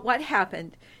about what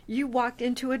happened. You walked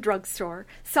into a drugstore,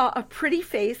 saw a pretty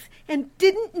face, and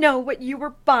didn't know what you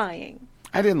were buying.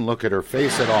 I didn't look at her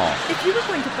face at all. If you were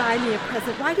going to buy me a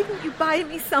present, why didn't you buy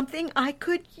me something I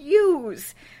could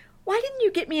use? Why didn't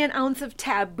you get me an ounce of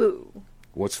Taboo?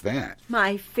 What's that?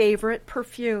 My favorite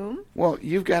perfume. Well,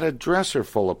 you've got a dresser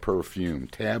full of perfume.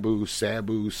 Taboo,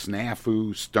 Sabu,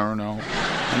 Snafu, Sterno.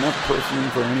 Enough perfume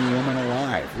for any woman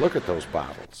alive. Look at those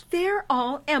bottles. They're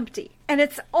all empty, and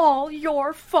it's all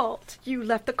your fault. You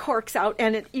left the corks out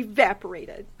and it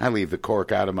evaporated. I leave the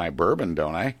cork out of my bourbon,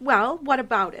 don't I? Well, what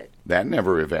about it? That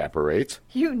never evaporates.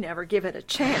 You never give it a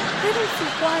chance. I don't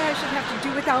see why I should have to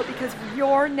do without because of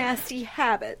your nasty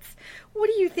habits. What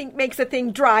do you think makes a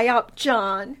thing dry up,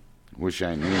 John? Wish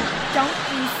I knew. Don't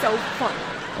be so funny.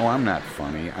 Oh, I'm not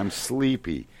funny. I'm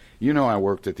sleepy. You know I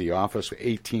worked at the office for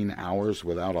 18 hours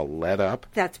without a let-up.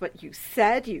 That's what you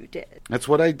said you did. That's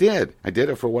what I did. I did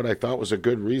it for what I thought was a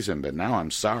good reason, but now I'm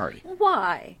sorry.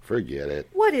 Why? Forget it.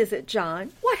 What is it,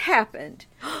 John? What happened?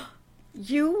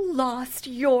 You lost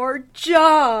your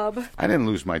job. I didn't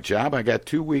lose my job. I got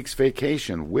 2 weeks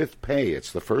vacation with pay.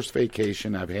 It's the first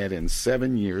vacation I've had in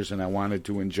 7 years, and I wanted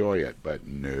to enjoy it. But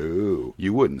no,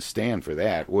 you wouldn't stand for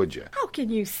that, would you? How can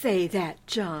you say that,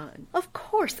 John? Of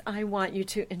course I want you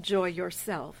to enjoy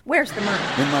yourself. Where's the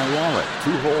money? In my wallet.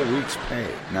 2 whole weeks' pay.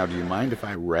 Now, do you mind if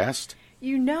I rest?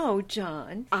 You know,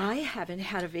 John, I haven't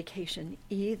had a vacation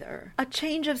either. A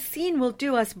change of scene will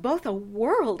do us both a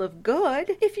world of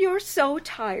good. If you're so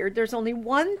tired, there's only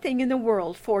one thing in the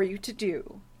world for you to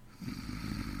do.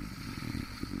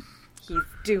 He's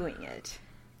doing it.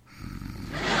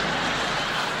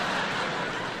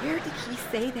 Where did he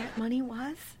say that money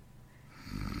was?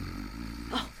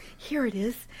 Oh, here it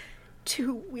is.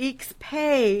 2 weeks'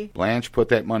 pay. Blanche, put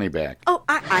that money back. Oh,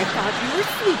 I thought you were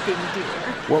sleeping,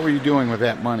 dear. What were you doing with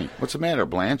that money? What's the matter,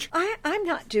 Blanche? I'm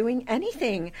not doing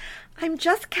anything. I'm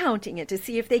just counting it to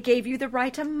see if they gave you the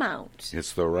right amount.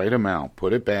 It's the right amount.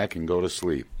 Put it back and go to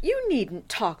sleep. You needn't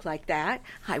talk like that.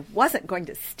 I wasn't going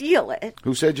to steal it.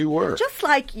 Who said you were? Just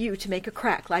like you to make a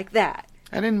crack like that.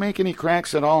 I didn't make any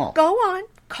cracks at all. Go on.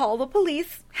 Call the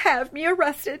police. Have me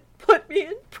arrested. Put me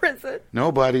in prison.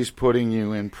 Nobody's putting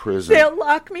you in prison. They'll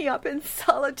lock me up in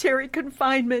solitary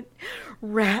confinement.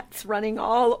 Rats running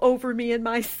all over me in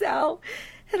my cell.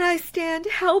 And I stand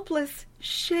helpless,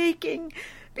 shaking,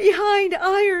 behind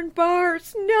iron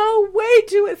bars. No way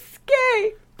to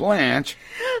escape. Blanche.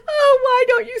 Oh, why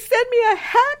don't you send me a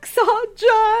hacksaw,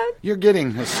 John? You're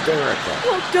getting hysterical.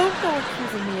 Well, don't go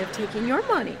accusing me of taking your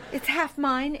money. It's half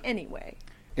mine anyway.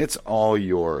 It's all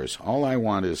yours. All I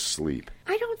want is sleep.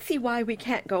 I don't see why we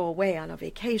can't go away on a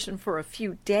vacation for a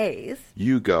few days.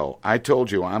 You go. I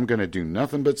told you I'm going to do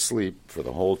nothing but sleep for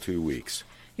the whole 2 weeks.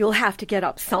 You'll have to get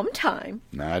up sometime.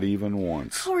 Not even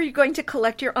once. How are you going to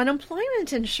collect your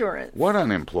unemployment insurance? What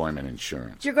unemployment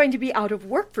insurance? You're going to be out of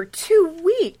work for 2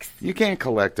 weeks. You can't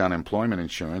collect unemployment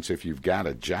insurance if you've got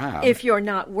a job. If you're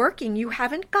not working, you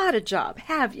haven't got a job,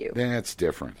 have you? That's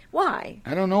different. Why?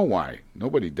 I don't know why.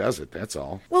 Nobody does it, that's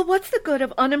all. Well, what's the good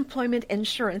of unemployment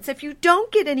insurance if you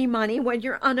don't get any money when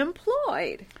you're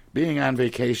unemployed? Being on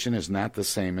vacation is not the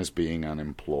same as being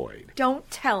unemployed. Don't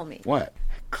tell me. What?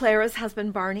 Clara's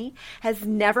husband, Barney, has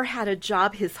never had a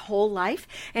job his whole life,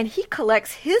 and he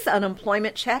collects his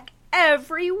unemployment check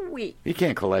every week. He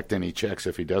can't collect any checks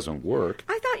if he doesn't work.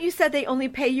 I thought you said they only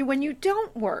pay you when you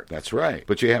don't work. That's right.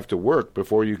 But you have to work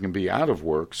before you can be out of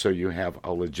work, so you have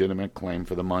a legitimate claim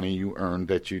for the money you earned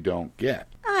that you don't get.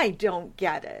 I don't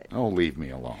get it. Oh, leave me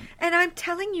alone. And I'm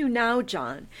telling you now,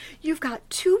 John, you've got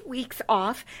 2 weeks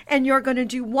off, and you're going to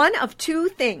do one of two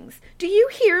things. Do you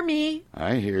hear me?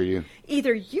 I hear you.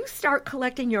 Either you start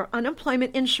collecting your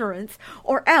unemployment insurance,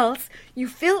 or else you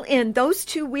fill in those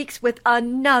 2 weeks with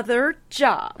another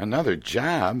job. Another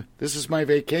job? This is my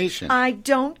vacation. I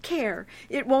don't care.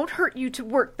 It won't hurt you to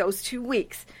work those 2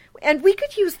 weeks. And we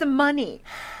could use the money.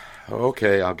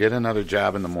 Okay, I'll get another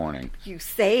job in the morning. You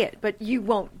say it, but you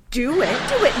won't do it.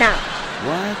 Do it now.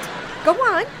 What? Go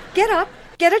on. Get up.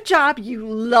 Get a job, you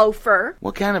loafer.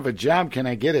 What kind of a job can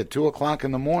I get at 2 o'clock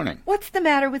in the morning? What's the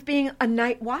matter with being a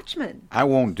night watchman? I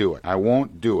won't do it. I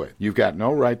won't do it. You've got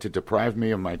no right to deprive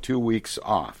me of my 2 weeks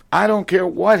off. I don't care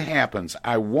what happens.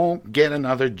 I won't get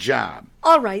another job.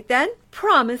 All right, then.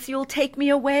 Promise you'll take me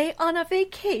away on a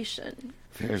vacation.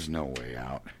 There's no way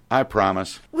out. I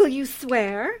promise. Will you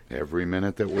swear? Every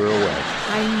minute that we're away.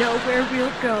 I know where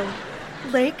we'll go.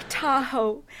 Lake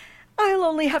Tahoe. I'll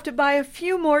only have to buy a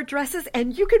few more dresses,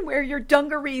 and you can wear your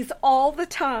dungarees all the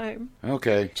time.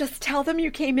 Okay. Just tell them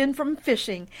you came in from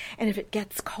fishing, and if it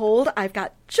gets cold, I've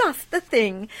got just the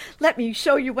thing. Let me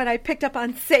show you what I picked up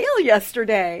on sale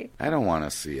yesterday. I don't want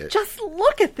to see it. Just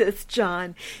look at this,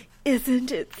 John.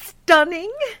 Isn't it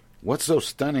stunning? What's so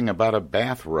stunning about a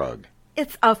bath rug?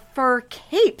 It's a fur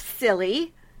cape,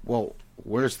 silly. Well,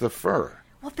 where's the fur?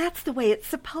 Well, that's the way it's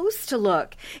supposed to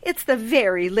look. It's the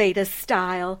very latest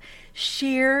style.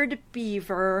 Sheared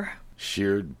beaver.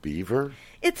 Sheared beaver?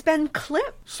 It's been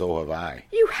clipped. So have I.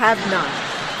 You have not.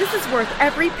 This is worth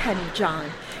every penny, John.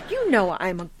 You know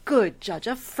I'm a good judge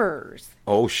of furs.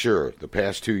 Oh, sure. The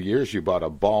past 2 years you bought a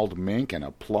bald mink and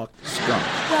a plucked skunk.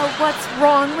 Well, what's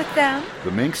wrong with them?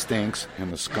 The mink stinks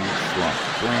and the skunk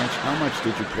shrunk. Blanche, how much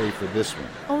did you pay for this one?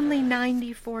 Only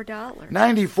 $94.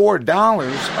 $94?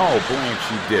 Oh,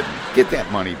 Blanche, you didn't. Get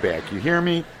that money back, you hear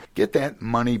me? Get that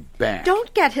money back.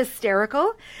 Don't get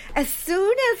hysterical. As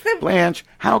soon as the... Blanche,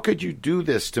 how could you do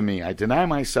this to me? I deny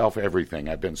myself everything.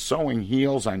 I've been sewing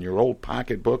heels on your old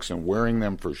pocketbooks and wearing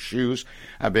them for shoes.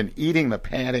 I've been eating the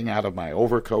padding out of my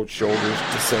overcoat shoulders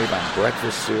to save on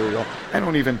breakfast cereal. I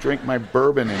don't even drink my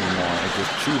bourbon anymore. I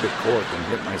just chew the cork and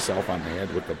hit myself on the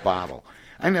head with the bottle.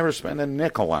 I never spend a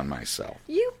nickel on myself.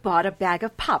 You bought a bag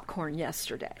of popcorn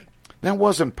yesterday. That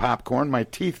wasn't popcorn. My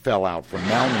teeth fell out from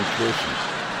malnutrition.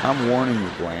 I'm warning you,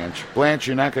 Blanche. Blanche,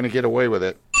 you're not going to get away with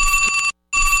it.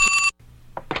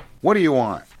 What do you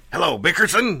want? Hello,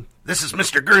 Bickerson. This is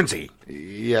Mr. Guernsey.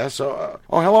 Yes, hello,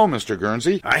 Mr.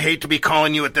 Guernsey. I hate to be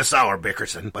calling you at this hour,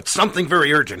 Bickerson, but something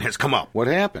very urgent has come up. What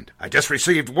happened? I just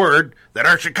received word that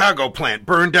our Chicago plant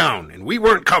burned down, and we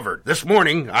weren't covered. This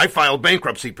morning, I filed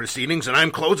bankruptcy proceedings, and I'm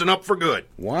closing up for good.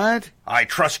 What? I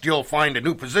trust you'll find a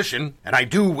new position, and I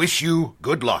do wish you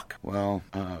good luck. Well,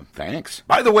 thanks.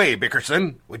 By the way,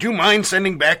 Bickerson, would you mind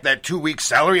sending back that 2 weeks'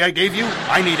 salary I gave you?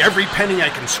 I need every penny I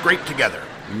can scrape together.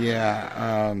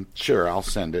 Yeah, sure, I'll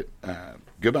send it.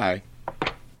 Goodbye.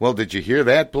 Well, did you hear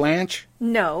that, Blanche?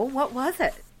 No, what was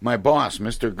it? My boss,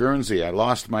 Mr. Guernsey, I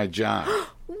lost my job.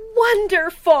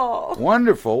 Wonderful!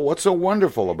 Wonderful? What's so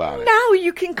wonderful about it? Now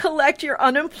you can collect your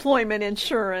unemployment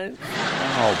insurance.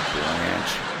 Oh,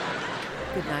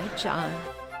 Blanche. Good night, John.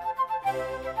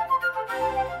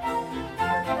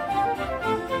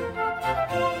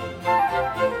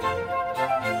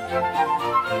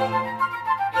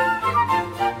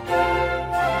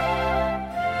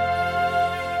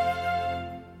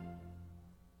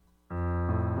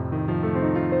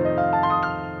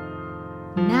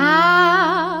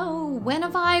 Now, when a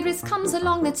virus comes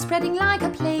along that's spreading like a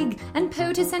plague, and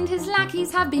POTUS and his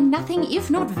lackeys have been nothing if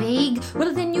not vague,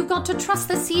 well then you've got to trust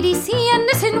the CDC and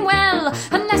listen well,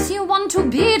 unless you want to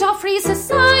bid our free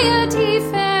society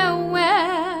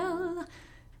farewell.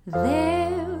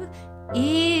 There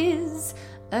is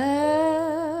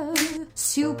a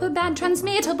super bad,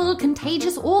 transmittable,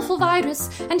 contagious, awful virus,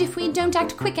 and if we don't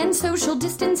act quick and social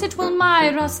distance, it will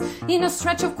mire us in a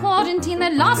stretch of quarantine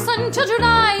that lasts until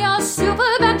July. A super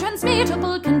bad,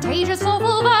 transmittable, contagious,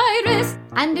 awful virus.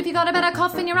 And if you got a better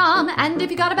cough in your arm, and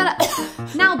if you got a better...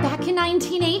 Now, back in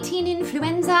 1918,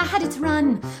 influenza had its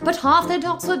run, but half the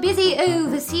docs were busy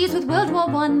overseas with World War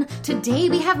I. Today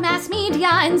we have mass media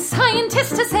and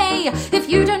scientists to say, if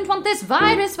you don't want this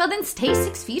virus, well then stay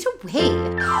 6 feet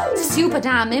away. Super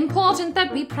damn important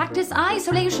that we practice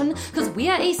isolation, cause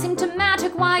we're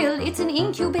asymptomatic while it's in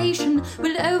incubation.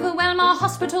 We'll overwhelm our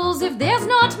hospitals if there's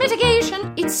not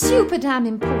mitigation. It's super damn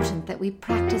important that we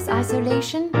practice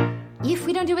isolation. If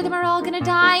we don't do it, then we're all gonna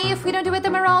die. If we don't do it,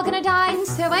 then we're all gonna die. And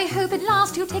so I hope at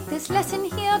last you'll take this lesson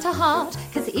here to heart,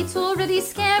 'cause it's already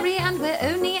scary and we're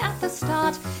only at the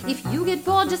start. If you get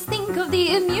bored, just think of the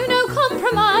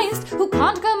immunocompromised, who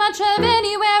can't go much of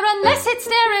anywhere unless it's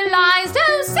sterilized.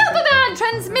 Oh, super bad,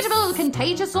 transmittable,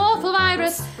 contagious, awful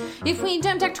virus. If we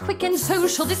don't act quick and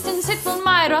social distance, it will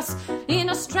mire us in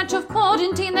a stretch of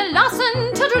quarantine that lasts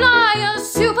until July. A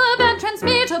super bad,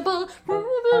 transmittable,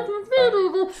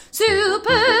 super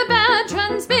bad,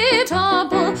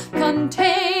 transmittable,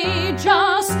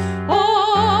 contagious,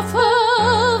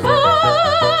 awful virus.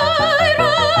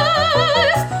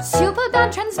 Super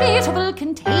bad, transmittable,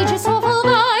 contagious, awful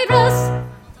virus.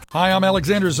 Hi, I'm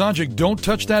Alexander Zonjic. Don't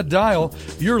touch that dial.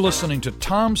 You're listening to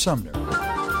Tom Sumner.